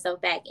paying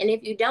yourself back. And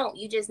if you don't,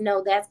 you just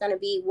know that's going to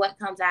be what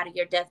comes out of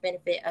your death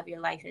benefit of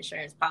your life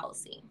insurance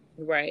policy.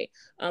 Right.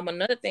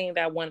 Another thing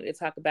that I wanted to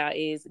talk about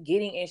is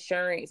getting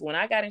insurance. When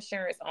I got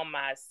insurance on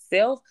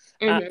myself,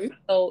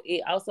 so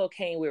it also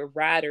came with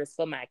riders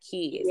for my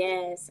kids.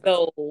 Yes.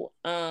 So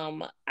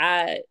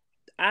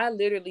I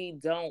literally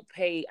don't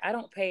pay. I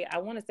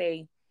want to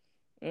say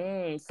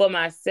for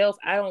myself,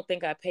 I don't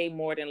think I pay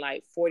more than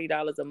like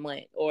 $40 a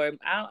month, or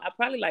I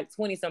probably like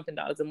 $20 something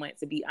a month,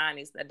 to be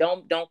honest.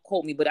 Now, don't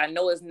quote me, but I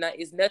know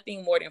it's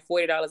nothing more than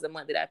 $40 a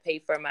month that I pay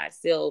for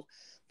myself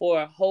for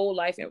a whole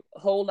life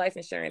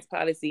insurance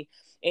policy.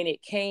 And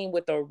it came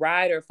with a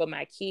rider for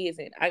my kids.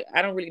 And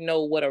I don't really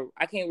know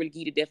I can't really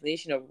give you the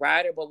definition of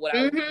rider, but what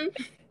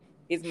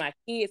is my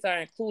kids are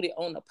included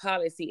on the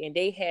policy, and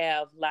they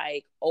have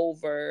like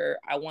over,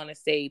 I want to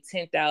say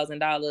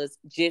 $10,000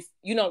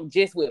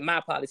 just with my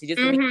policy, just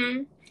for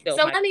me.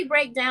 So let me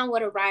break down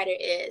what a rider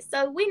is.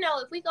 So we know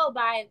if we go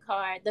buy a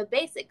car, the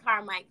basic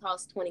car might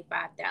cost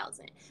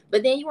 $25,000,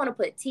 but then you want to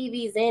put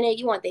TVs in it,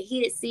 you want the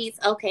heated seats.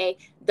 Okay,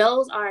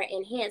 those are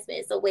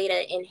enhancements, a way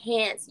to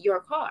enhance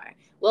your car.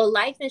 Well,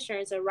 life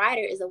insurance, a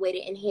rider, is a way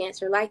to enhance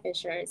your life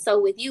insurance.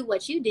 So with you,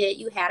 what you did,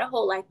 you had a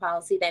whole life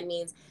policy. That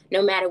means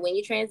no matter when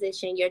you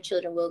transition, your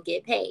children will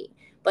get paid.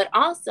 But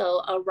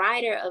also a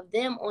rider of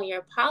them on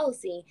your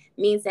policy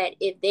means that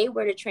if they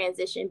were to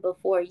transition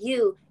before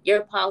you,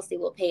 your policy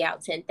will pay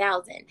out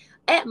 $10,000.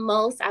 At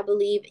most, I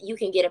believe you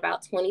can get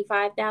about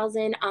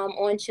 $25,000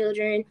 on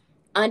children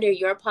under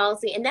your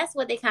policy. And that's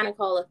what they kind of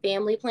call a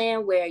family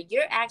plan, where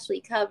you're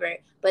actually covered,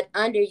 but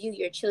under you,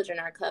 your children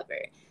are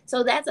covered.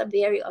 So that's a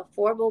very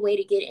affordable way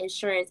to get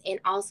insurance and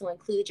also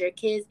include your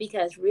kids,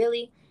 because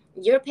really,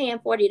 you're paying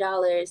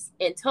 $40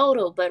 in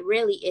total, but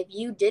really, if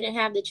you didn't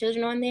have the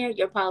children on there,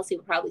 your policy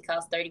would probably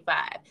cost $35.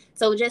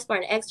 So just for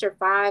an extra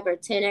 $5 or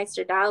 $10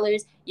 extra,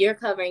 you're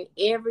covering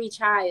every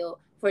child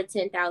for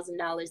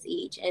 $10,000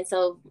 each. And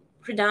so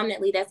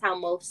predominantly, that's how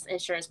most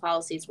insurance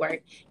policies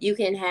work. You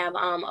can have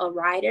a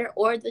rider,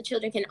 or the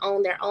children can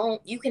own their own.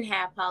 You can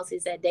have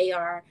policies that they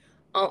are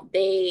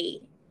the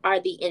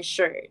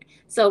insured.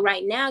 So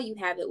right now you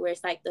have it where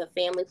it's like the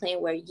family plan,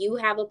 where you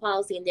have a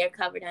policy and they're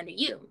covered under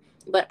you.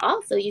 But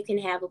also you can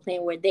have a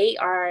plan where they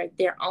are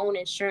their own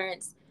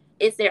insurance.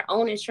 It's their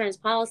own insurance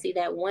policy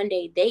that one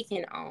day they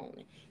can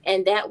own.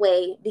 And that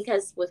way,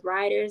 because with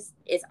riders,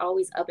 it's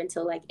always up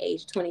until like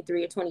age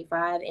 23 or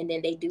 25. And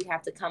then they do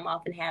have to come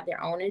off and have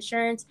their own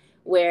insurance,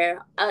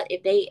 where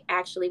if they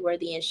actually were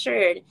the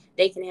insured,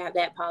 they can have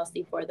that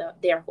policy for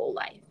their whole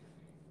life.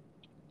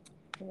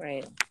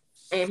 Right.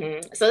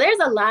 So there's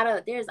a lot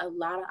of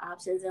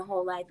options in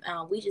whole life.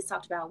 We just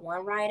talked about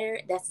one rider,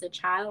 that's the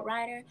child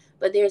rider,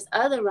 but there's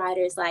other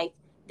riders like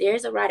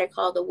there's a rider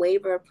called the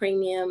waiver of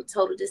premium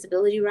total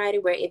disability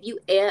rider, where if you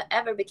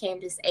ever became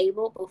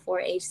disabled before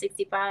age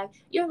 65,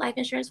 your life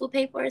insurance will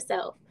pay for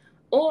itself.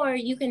 Or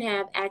you can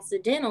have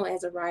accidental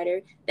as a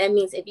rider. That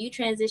means if you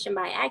transition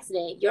by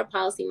accident, your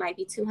policy might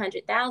be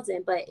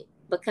 $200,000, but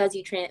because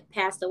you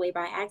passed away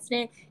by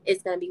accident,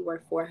 it's going to be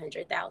worth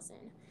 $400,000.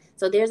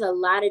 So there's a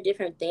lot of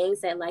different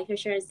things that life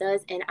insurance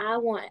does. And I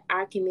want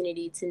our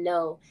community to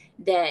know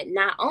that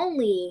not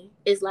only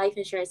is life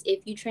insurance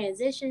if you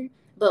transition,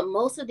 but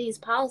most of these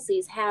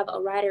policies have a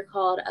rider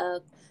called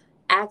a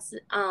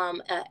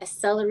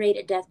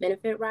accelerated death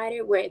benefit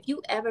rider, where if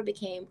you ever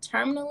became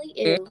terminally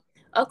ill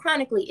or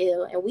chronically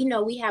ill, and we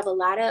know we have a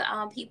lot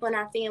of people in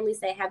our families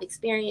that have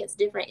experienced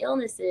different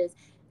illnesses,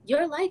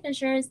 your life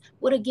insurance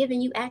would have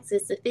given you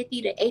access to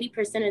 50 to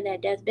 80% of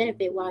that death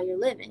benefit while you're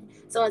living.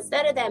 So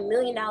instead of that $1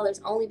 million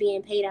only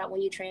being paid out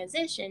when you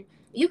transition,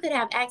 you could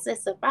have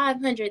access to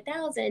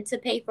 $500,000 to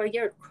pay for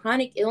your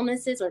chronic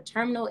illnesses or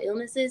terminal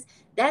illnesses.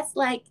 That's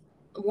like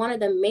one of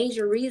the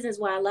major reasons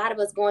why a lot of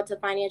us go into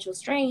financial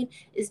strain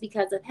is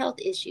because of health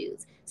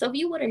issues. So if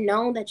you would have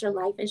known that your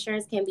life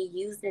insurance can be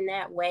used in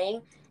that way,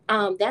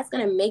 that's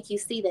going to make you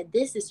see that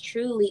this is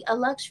truly a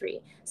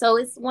luxury. So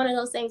it's one of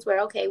those things where,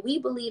 okay, we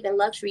believe in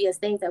luxury as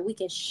things that we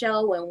can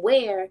show and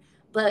wear.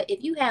 But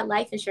if you have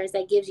life insurance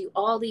that gives you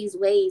all these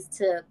ways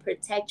to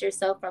protect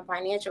yourself from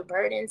financial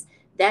burdens,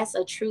 that's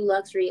a true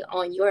luxury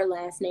on your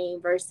last name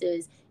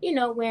versus,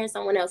 wearing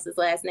someone else's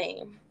last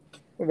name.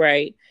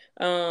 Right.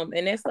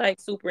 And that's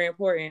like super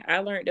important. I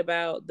learned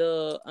about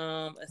the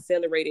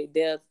accelerated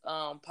death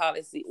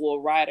policy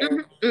or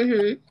rider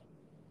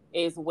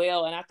as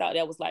well, and I thought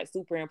that was like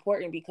super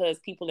important because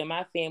people in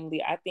my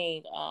family, I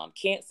think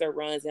cancer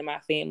runs in my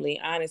family,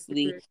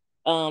 honestly.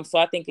 So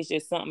I think it's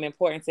just something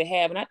important to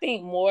have, and I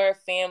think more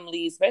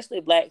families,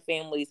 especially Black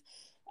families.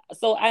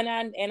 So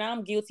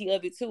I'm guilty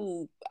of it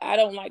too. I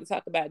don't like to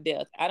talk about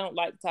death. I don't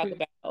like to talk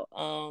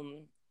about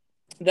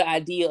the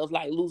idea of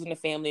like losing a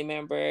family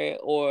member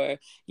or,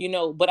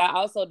 but I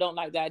also don't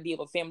like the idea of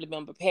a family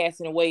member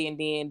passing away and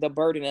then the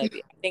burden of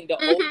it. I think the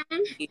older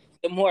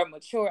the more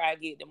mature I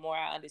get, the more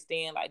I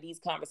understand like these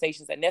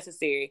conversations are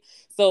necessary.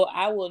 So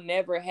I will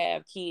never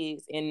have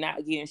kids and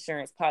not get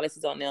insurance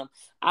policies on them.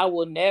 I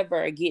will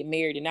never get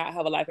married and not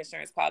have a life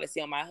insurance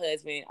policy on my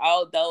husband.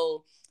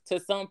 Although to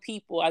some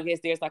people, I guess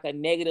there's like a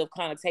negative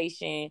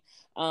connotation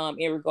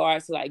in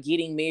regards to like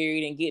getting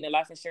married and getting a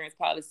life insurance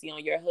policy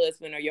on your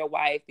husband or your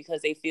wife because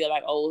they feel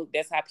like, oh,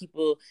 that's how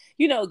people,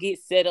 get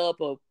set up,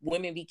 or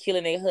women be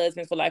killing their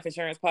husbands for life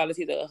insurance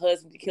policies, or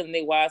husbands be killing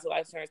their wives for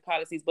life insurance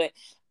policies. But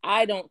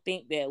I don't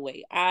think that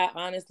way. I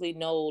honestly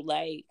know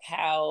like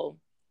how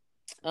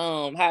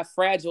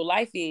fragile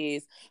life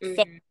is.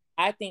 So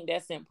I think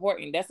that's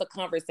important. That's a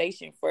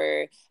conversation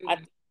for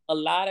a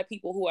lot of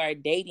people who are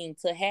dating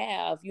to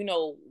have,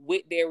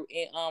 with their,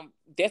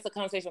 that's a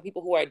conversation for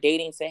people who are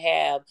dating to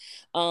have,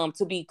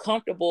 to be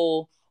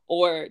comfortable,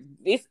 or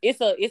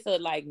it's a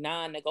like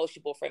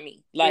non-negotiable for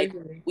me. Like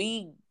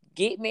we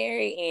get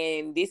married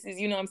and this is,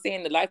 what I'm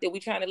saying, the life that we're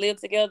trying to live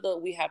together,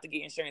 we have to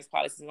get insurance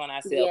policies on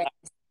ourselves.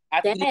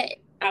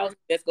 Yeah.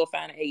 Let's go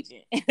find an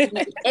agent.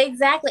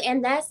 Exactly.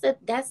 And that's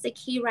the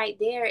key right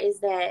there,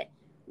 is that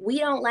we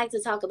don't like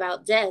to talk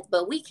about death,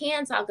 but we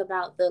can talk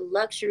about the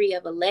luxury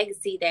of a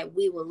legacy that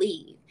we will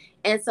leave.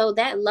 And so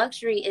that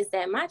luxury is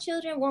that my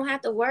children won't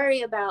have to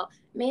worry about,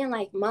 man,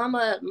 like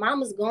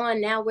mama's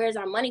gone now, where's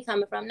our money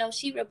coming from? No,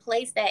 she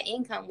replaced that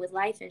income with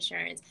life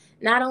insurance.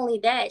 Not only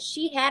that,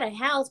 she had a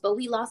house, but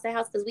we lost the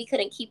house because we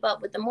couldn't keep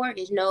up with the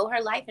mortgage. No,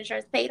 her life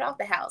insurance paid off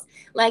the house.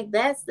 Like,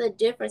 that's the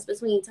difference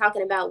between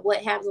talking about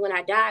what happens when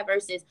I die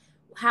versus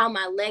how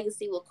my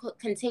legacy will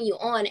continue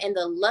on. And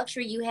the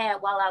luxury you had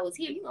while I was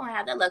here, you're gonna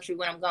have that luxury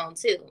when I'm gone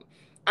too.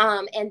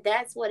 And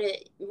that's what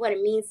it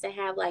means to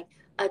have like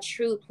a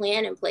true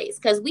plan in place,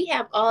 because we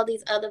have all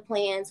these other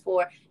plans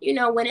for,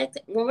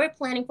 when we're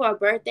planning for a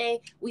birthday,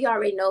 we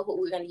already know who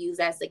we're going to use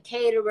as the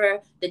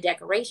caterer, the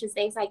decorations,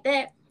 things like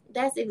that.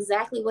 That's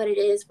exactly what it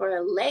is for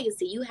a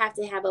legacy. You have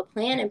to have a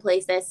plan in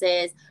place that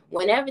says,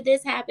 whenever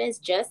this happens,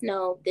 just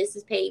know this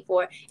is paid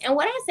for. And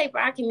what I say for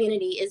our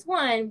community is,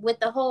 one, with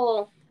the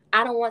whole,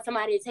 I don't want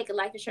somebody to take a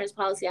life insurance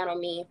policy out on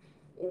me.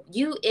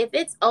 If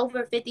it's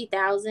over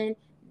 $50,000,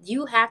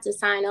 you have to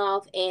sign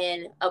off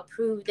and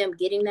approve them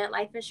getting that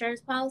life insurance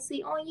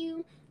policy on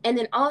you. And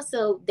then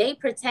also they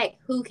protect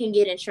who can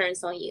get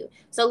insurance on you.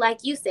 So like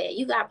you said,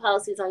 you got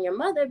policies on your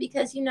mother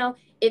because,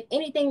 if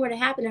anything were to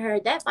happen to her,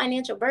 that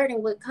financial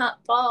burden would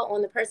fall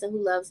on the person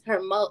who loves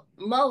her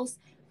most,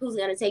 who's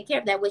going to take care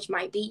of that, which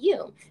might be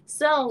you.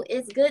 So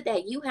it's good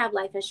that you have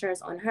life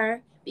insurance on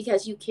her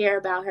because you care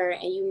about her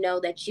and you know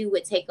that you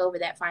would take over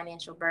that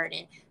financial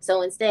burden.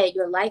 So instead,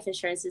 your life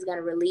insurance is going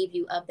to relieve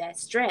you of that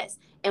stress.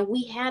 And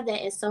we have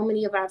that in so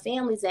many of our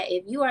families, that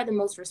if you are the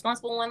most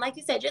responsible one, like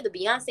you said, you're the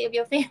Beyonce of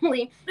your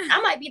family. I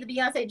might be the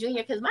Beyonce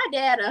Junior because my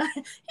dad,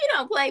 he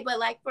don't play. But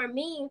like for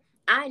me,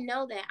 I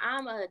know that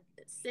I'm a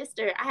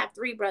sister. I have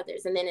 3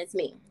 brothers and then it's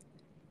me.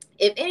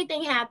 if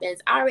anything happens,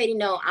 I already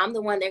know I'm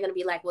the one they're going to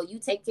be like, well, you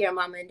take care of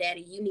mama and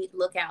daddy. You need to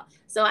look out.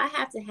 So I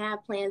have to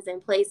have plans in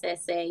place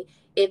that say,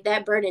 if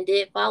that burden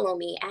did follow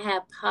me, I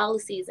have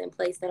policies in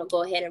place that'll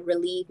go ahead and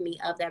relieve me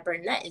of that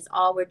burden. That is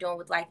all we're doing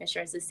with life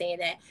insurance, is saying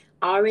that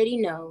I already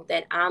know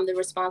that I'm the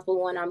responsible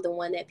one. I'm the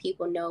one that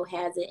people know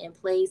has it in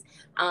place,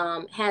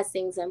 has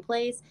things in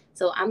place.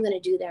 So I'm going to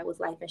do that with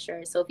life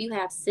insurance. So if you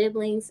have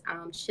siblings,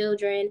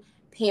 children,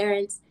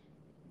 parents,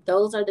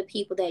 those are the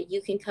people that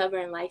you can cover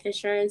in life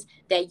insurance,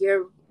 that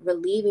you're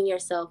relieving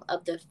yourself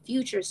of the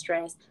future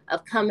stress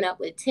of coming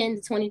up with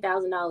 $10,000 to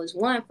 $20,000,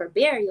 one, for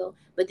burial.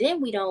 But then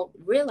we don't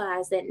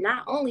realize that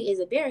not only is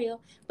it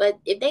burial, but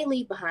if they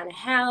leave behind a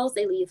house,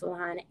 they leave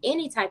behind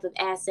any type of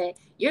asset,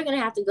 you're going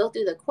to have to go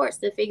through the courts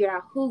to figure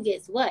out who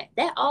gets what.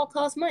 That all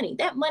costs money.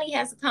 That money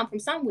has to come from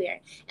somewhere.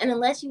 And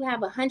unless you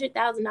have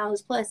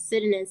 $100,000 plus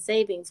sitting in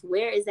savings,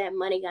 where is that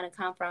money going to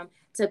come from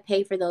to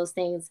pay for those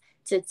things,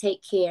 to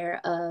take care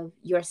of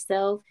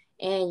yourself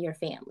and your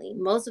family?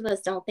 Most of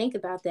us don't think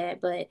about that,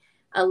 but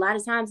a lot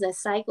of times that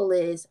cycle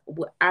is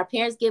our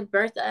parents give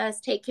birth to us,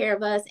 take care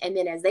of us, and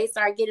then as they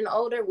start getting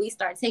older, we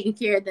start taking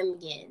care of them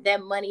again.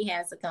 That money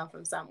has to come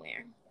from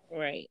somewhere.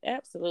 Right.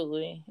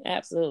 Absolutely.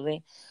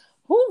 Absolutely.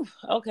 Whew.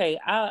 Okay.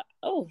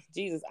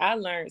 Jesus, I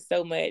learned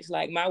so much.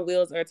 Like, my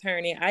wheels are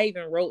turning. I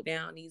even wrote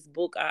down these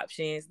book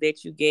options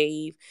that you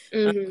gave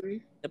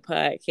the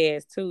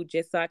podcast too,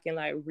 just so I can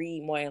like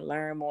read more and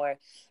learn more.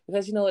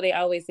 Because you know what they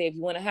always say, if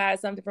you want to hide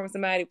something from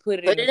somebody, put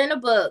it in a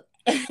book.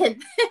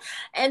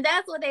 And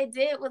that's what they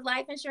did with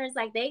life insurance.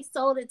 Like, they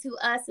sold it to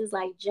us as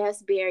like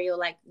just burial,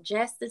 like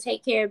just to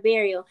take care of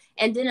burial,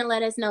 and didn't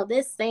let us know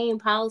this same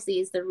policy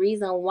is the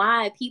reason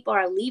why people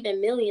are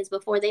leaving millions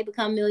before they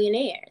become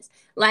millionaires.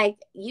 Like,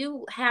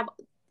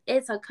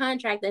 it's a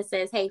contract that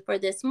says, hey, for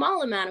this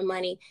small amount of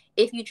money,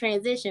 if you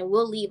transition,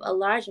 we'll leave a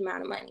large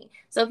amount of money.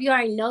 So if you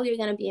already know you're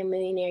going to be a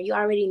millionaire, you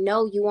already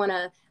know you want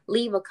to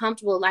leave a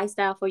comfortable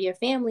lifestyle for your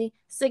family,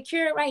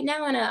 secure it right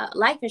now in a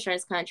life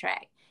insurance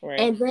contract. Right.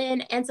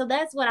 And so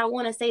that's what I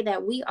want to say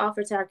that we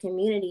offer to our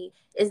community,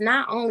 is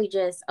not only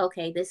just,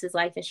 okay, this is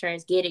life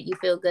insurance, get it, you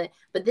feel good,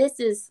 but this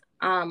is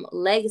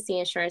legacy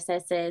insurance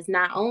that says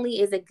not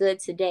only is it good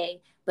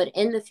today, but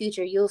in the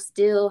future, you'll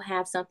still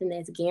have something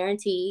that's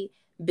guaranteed,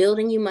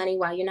 building you money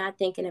while you're not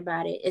thinking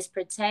about it. It's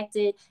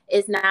protected.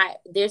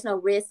 There's no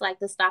risk like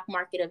the stock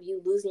market of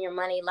you losing your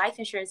money. Life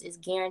insurance is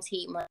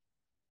guaranteed money,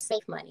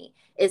 safe money.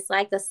 It's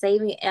like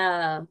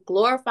a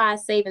glorified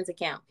savings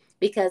account,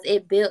 because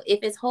if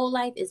its whole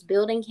life is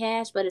building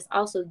cash, but it's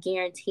also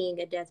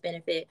guaranteeing a death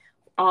benefit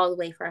all the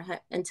way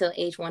until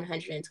age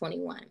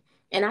 121.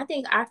 And I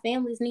think our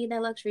families need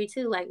that luxury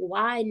too. Like,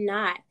 why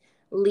not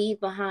leave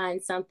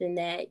behind something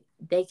that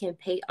they can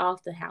pay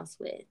off the house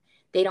with?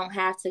 They don't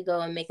have to go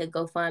and make a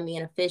GoFundMe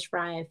and a fish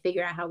fry and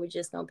figure out how we're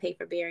just going to pay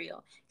for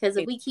burial. Because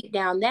if we keep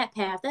down that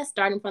path, that's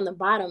starting from the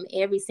bottom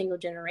every single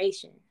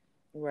generation.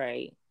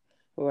 Right.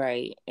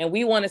 Right. And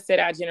we want to set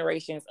our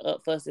generations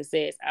up for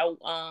success.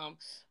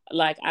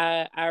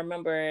 I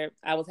remember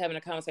I was having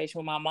a conversation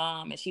with my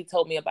mom, and she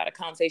told me about a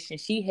conversation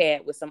she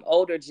had with some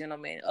older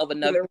gentlemen of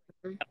another, I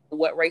don't know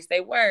what race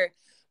they were,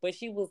 but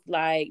she was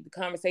like, the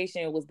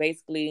conversation was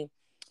basically,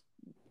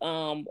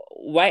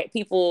 white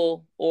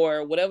people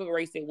or whatever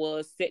race it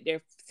was set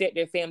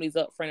their families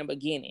up from the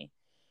beginning.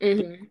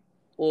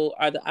 Or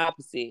are the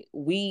opposite.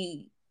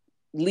 We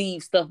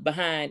leave stuff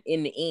behind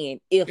in the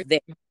end, if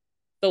that.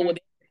 So what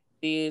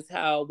is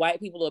how white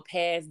people are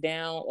passed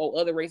down, or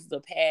other races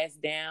are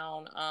passed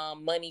down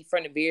money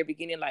from the very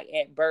beginning. Like,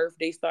 at birth,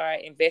 they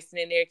start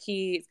investing in their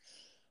kids.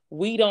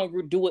 We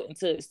don't do it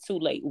until it's too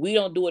late. We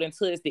don't do it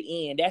until it's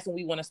the end. That's when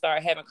we want to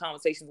start having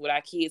conversations with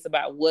our kids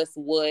about what's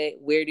what,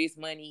 where this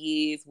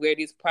money is, where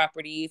this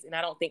property is. And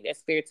I don't think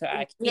that's fair to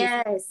our kids.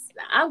 Yes.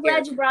 I'm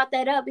glad you brought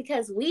that up,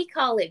 because we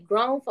call it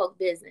grown folk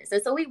business.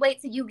 And so we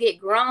wait till you get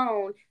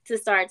grown to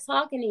start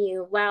talking to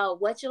you. Well,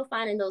 what you'll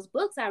find in those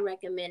books I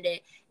recommended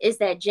is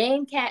that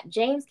James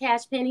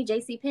Cash Penney,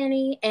 J.C.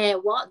 Penney,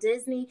 and Walt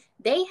Disney,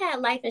 they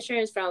had life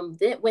insurance from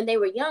when they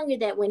were younger,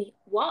 that when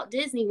Walt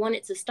Disney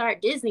wanted to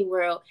start Disney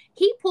World,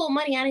 he pulled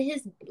money out of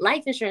his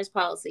life insurance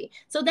policy.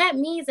 So that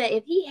means that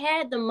if he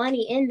had the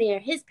money in there,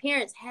 his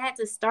parents had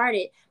to start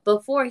it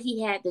before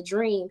he had the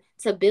dream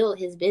to build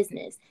his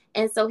business.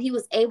 And so he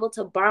was able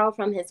to borrow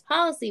from his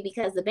policy,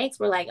 because the banks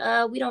were like,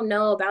 we don't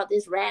know about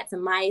this rats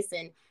and mice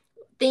and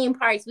theme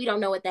parks. We don't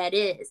know what that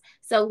is.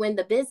 So when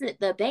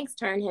the banks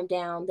turned him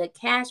down, the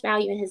cash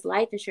value in his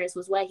life insurance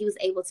was what he was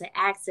able to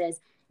access,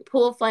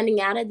 pull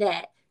funding out of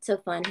that to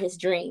fund his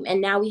dream.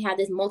 And now we have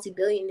this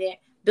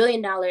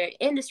billion-dollar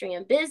industry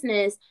and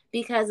business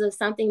because of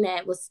something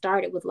that was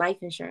started with life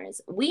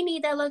insurance. We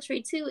need that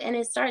luxury too. And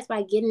it starts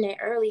by getting there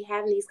early,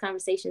 having these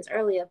conversations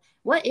early of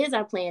what is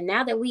our plan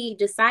now that we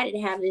decided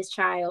to have this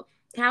child.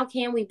 How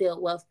can we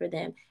build wealth for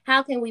them?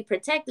 How can we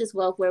protect this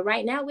wealth, where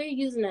right now we're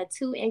using a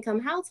 2-income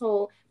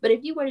household, but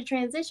if you were to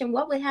transition,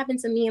 what would happen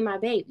to me and my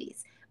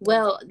babies?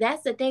 Well,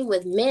 that's the thing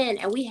with men,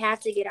 and we have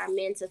to get our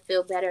men to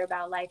feel better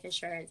about life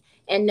insurance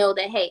and know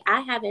that, hey, I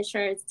have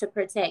insurance to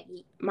protect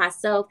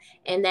myself,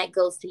 and that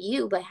goes to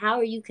you. But how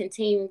are you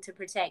continuing to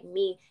protect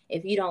me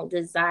if you don't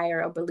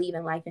desire or believe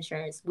in life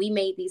insurance? We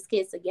made these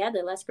kids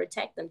together. Let's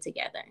protect them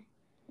together.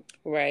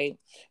 Right,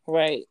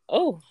 right.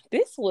 Oh,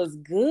 this was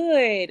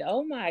good.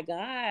 Oh my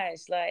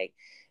gosh. Like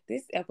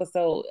this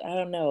episode, I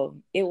don't know,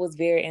 it was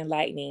very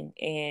enlightening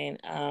and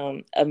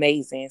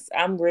amazing. So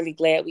I'm really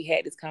glad we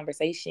had this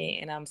conversation,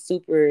 and I'm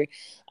super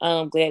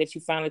glad that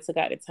you finally took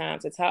out the time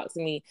to talk to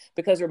me,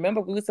 because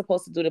remember, we were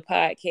supposed to do the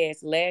podcast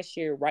last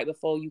year right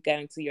before you got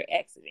into your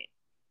accident.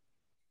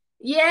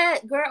 Yeah,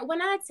 girl, when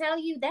I tell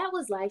you that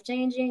was life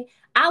changing,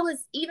 I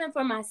was, even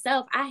for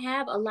myself, I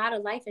have a lot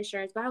of life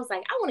insurance, but I was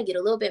like, I want to get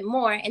a little bit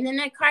more. And then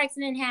that car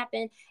accident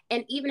happened.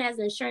 And even as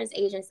insurance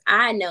agents,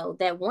 I know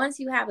that once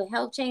you have a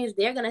health change,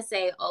 they're going to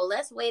say, oh,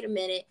 let's wait a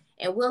minute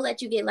and we'll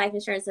let you get life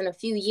insurance in a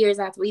few years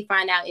after we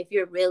find out if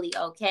you're really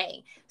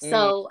okay.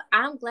 So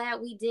I'm glad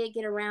we did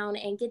get around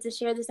and get to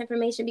share this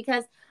information,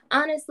 because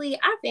honestly,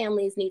 our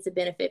families need to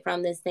benefit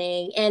from this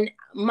thing. And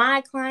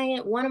my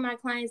client, one of my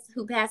clients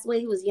who passed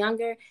away, who was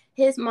younger,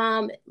 his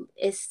mom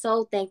is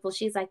so thankful.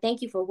 She's like,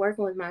 thank you for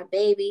working with my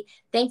baby.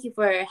 Thank you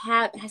for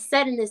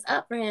setting this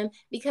up for him,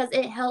 because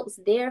it helps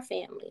their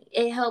family.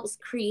 It helps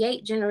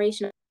create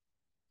generational,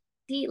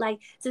 like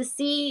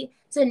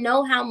to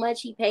know how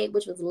much he paid,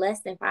 which was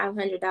less than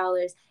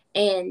 $500,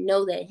 and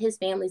know that his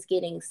family's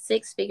getting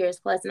 6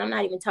 figures plus. And I'm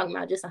not even talking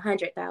about just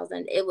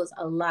 100,000. It was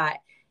a lot.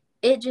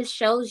 It just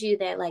shows you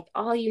that, like,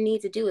 all you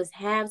need to do is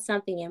have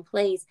something in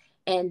place,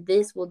 and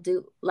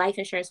life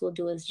insurance will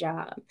do its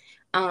job.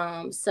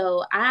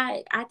 So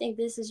I think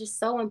this is just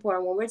so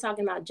important when we're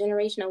talking about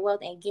generational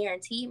wealth and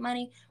guaranteed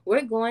money.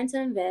 We're going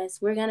to invest,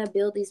 we're going to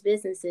build these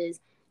businesses,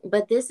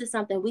 but this is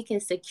something we can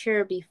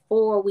secure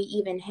before we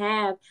even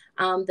have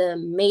the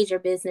major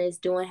business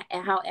doing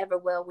however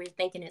well we're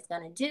thinking it's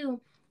going to do.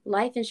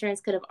 Life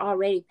insurance could have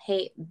already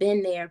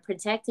been there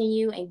protecting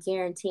you and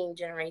guaranteeing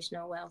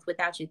generational wealth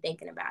without you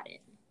thinking about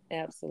it.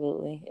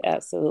 Absolutely.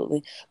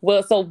 Absolutely.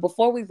 Well, so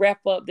before we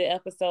wrap up the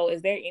episode,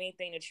 is there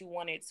anything that you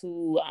wanted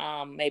to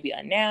maybe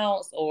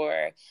announce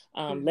or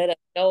let us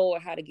know, or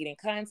how to get in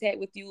contact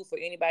with you for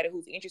anybody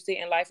who's interested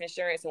in life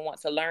insurance and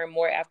wants to learn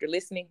more after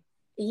listening?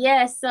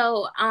 Yes,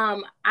 so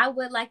I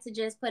would like to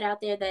just put out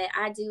there that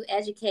I do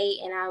educate,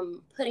 and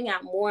I'm putting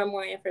out more and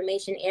more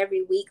information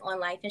every week on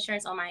life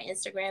insurance on my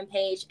Instagram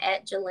page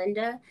at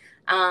Jalinda.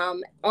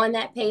 On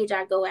that page,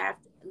 I go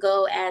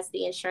as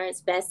the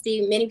insurance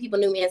bestie. Many people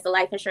knew me as the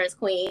life insurance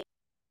queen.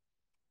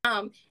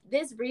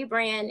 This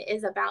rebrand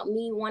is about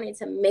me wanting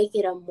to make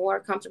it a more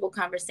comfortable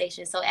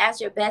conversation. So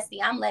as your bestie,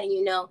 I'm letting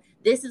you know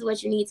this is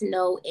what you need to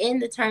know in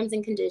the terms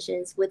and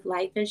conditions with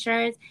life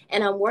insurance.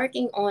 And I'm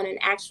working on an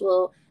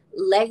actual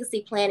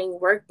legacy planning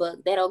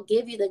workbook that'll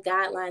give you the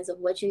guidelines of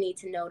what you need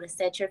to know to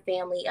set your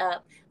family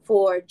up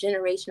for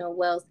generational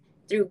wealth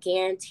through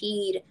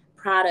guaranteed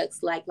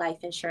products like life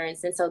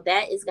insurance. And so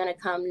that is going to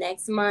come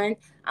next month.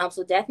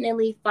 So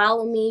definitely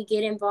follow me,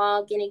 get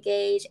involved, get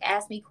engaged,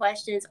 ask me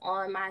questions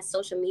on my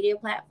social media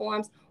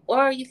platforms,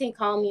 or you can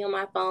call me on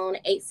my phone,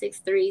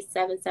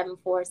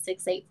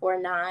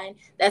 863-774-6849.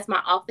 That's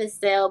my office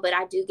cell, but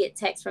I do get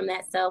text from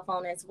that cell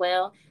phone as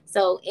well.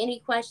 So any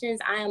questions,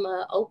 I am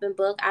an open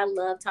book. I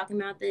love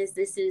talking about this.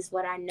 This is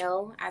what I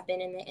know. I've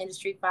been in the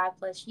industry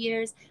 5+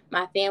 years.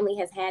 My family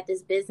has had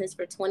this business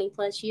for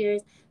 20+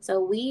 years. So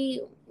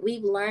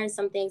we've learned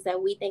some things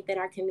that we think that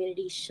our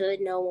community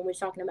should know when we're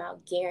talking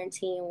about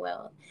guaranteeing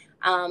wealth.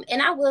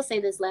 And I will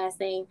say this last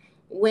thing.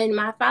 When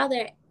my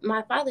father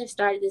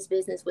started this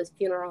business with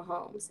funeral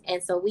homes.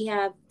 And so we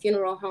have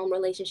funeral home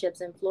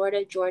relationships in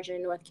Florida, Georgia,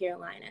 and North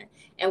Carolina.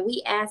 And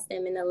we asked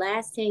them in the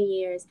last 10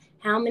 years,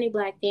 how many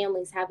Black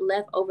families have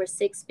left over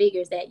 6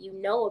 figures that you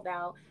know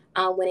about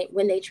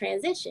when they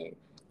transition?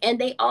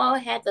 And they all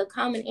had the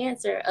common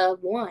answer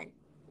of one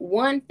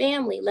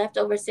family left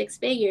over 6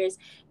 figures.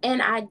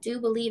 And I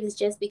do believe it's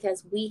just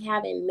because we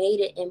haven't made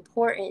it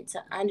important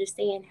to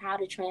understand how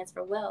to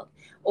transfer wealth.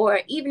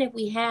 Or even if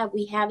we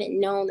haven't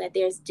known that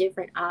there's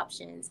different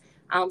options.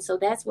 So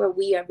that's where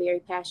we are very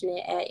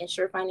passionate at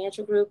Insure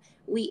Financial Group.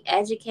 We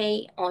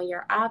educate on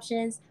your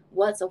options,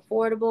 what's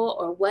affordable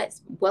or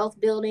what's wealth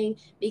building,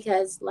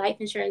 because life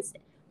insurance,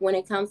 when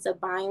it comes to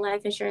buying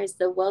life insurance,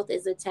 the wealth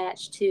is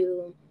attached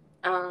to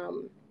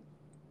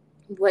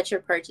what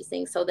you're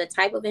purchasing. So the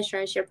type of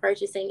insurance you're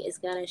purchasing is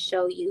going to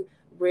show you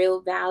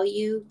real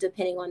value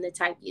depending on the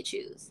type you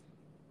choose.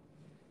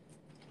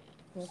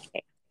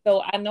 Okay.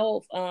 So I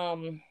know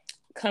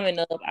coming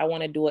up, I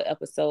want to do an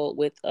episode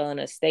with an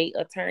estate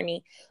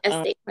attorney.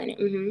 Estate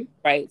planning.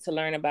 Right, to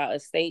learn about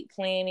estate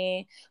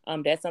planning.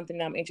 That's something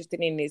that I'm interested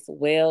in as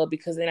well,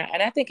 because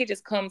I think it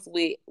just comes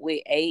with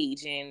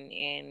age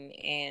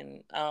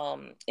and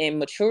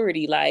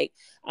maturity. Like,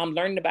 I'm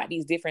learning about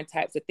these different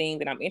types of things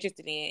that I'm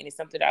interested in, and it's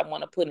something that I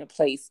want to put in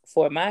place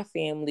for my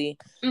family.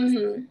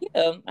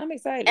 Yeah, I'm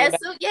excited. As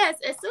soon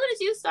as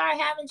you start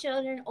having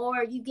children,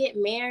 or you get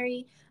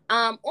married,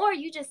 or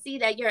you just see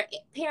that your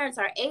parents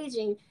are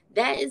aging,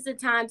 that is the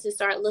time to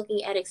start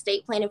looking at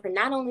estate planning for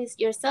not only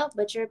yourself,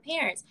 but your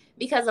parents.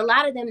 Because a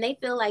lot of them, they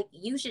feel like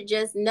you should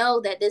just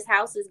know that this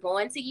house is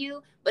going to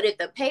you. But if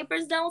the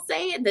papers don't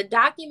say it, the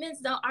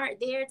documents aren't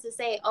there to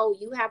say, oh,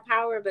 you have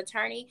power of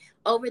attorney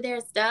over their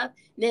stuff,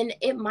 then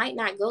it might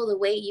not go the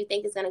way you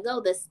think it's going to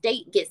go. The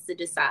state gets to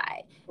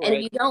decide. Right. And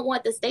if you don't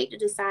want the state to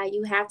decide,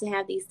 you have to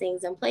have these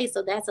things in place.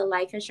 So that's a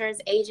life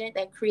insurance agent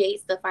that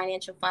creates the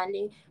financial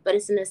funding, but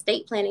it's an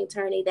estate planning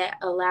attorney that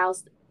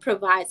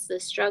provides the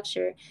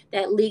structure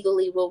that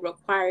legally will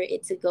require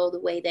it to go the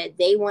way that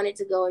they want it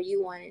to go or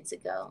you want it to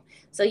go.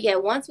 So yeah,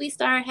 once we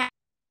start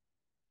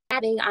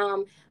having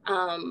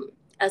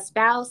a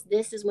spouse,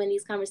 this is when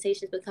these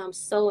conversations become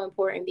so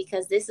important,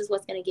 because this is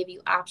what's going to give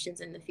you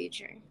options in the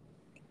future.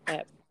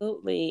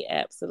 Absolutely.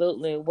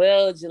 Absolutely.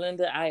 Well,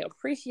 Jalinda, I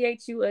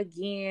appreciate you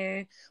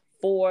again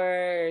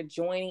for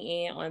joining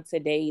in on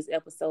today's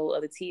episode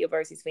of the Tia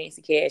versus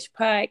Fancy Cash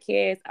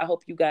podcast. I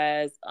hope you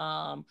guys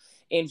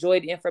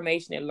enjoyed the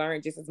information and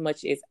learned just as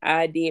much as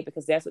I did,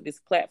 because that's what this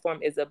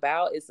platform is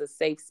about. It's a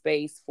safe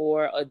space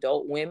for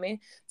adult women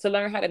to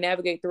learn how to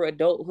navigate through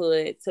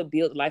adulthood to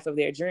build the life of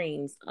their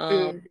dreams.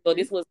 So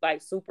this was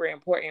like super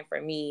important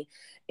for me.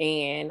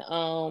 And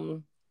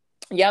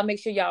y'all make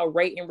sure y'all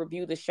rate and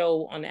review the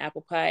show on the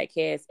Apple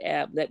Podcast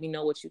app. Let me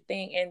know what you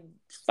think, and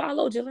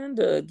follow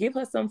Jalinda. Give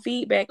her some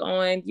feedback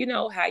on,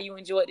 how you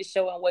enjoyed the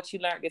show and what you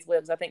learned as well,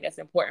 because I think that's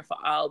important for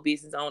all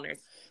business owners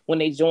when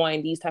they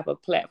join these type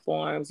of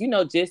platforms,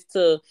 just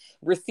to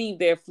receive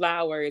their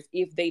flowers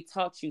if they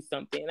taught you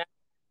something. I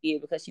did,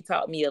 because she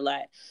taught me a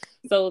lot.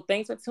 So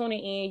thanks for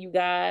tuning in, you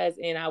guys,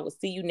 and I will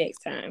see you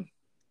next time.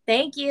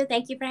 Thank you.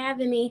 Thank you for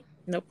having me.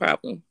 No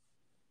problem.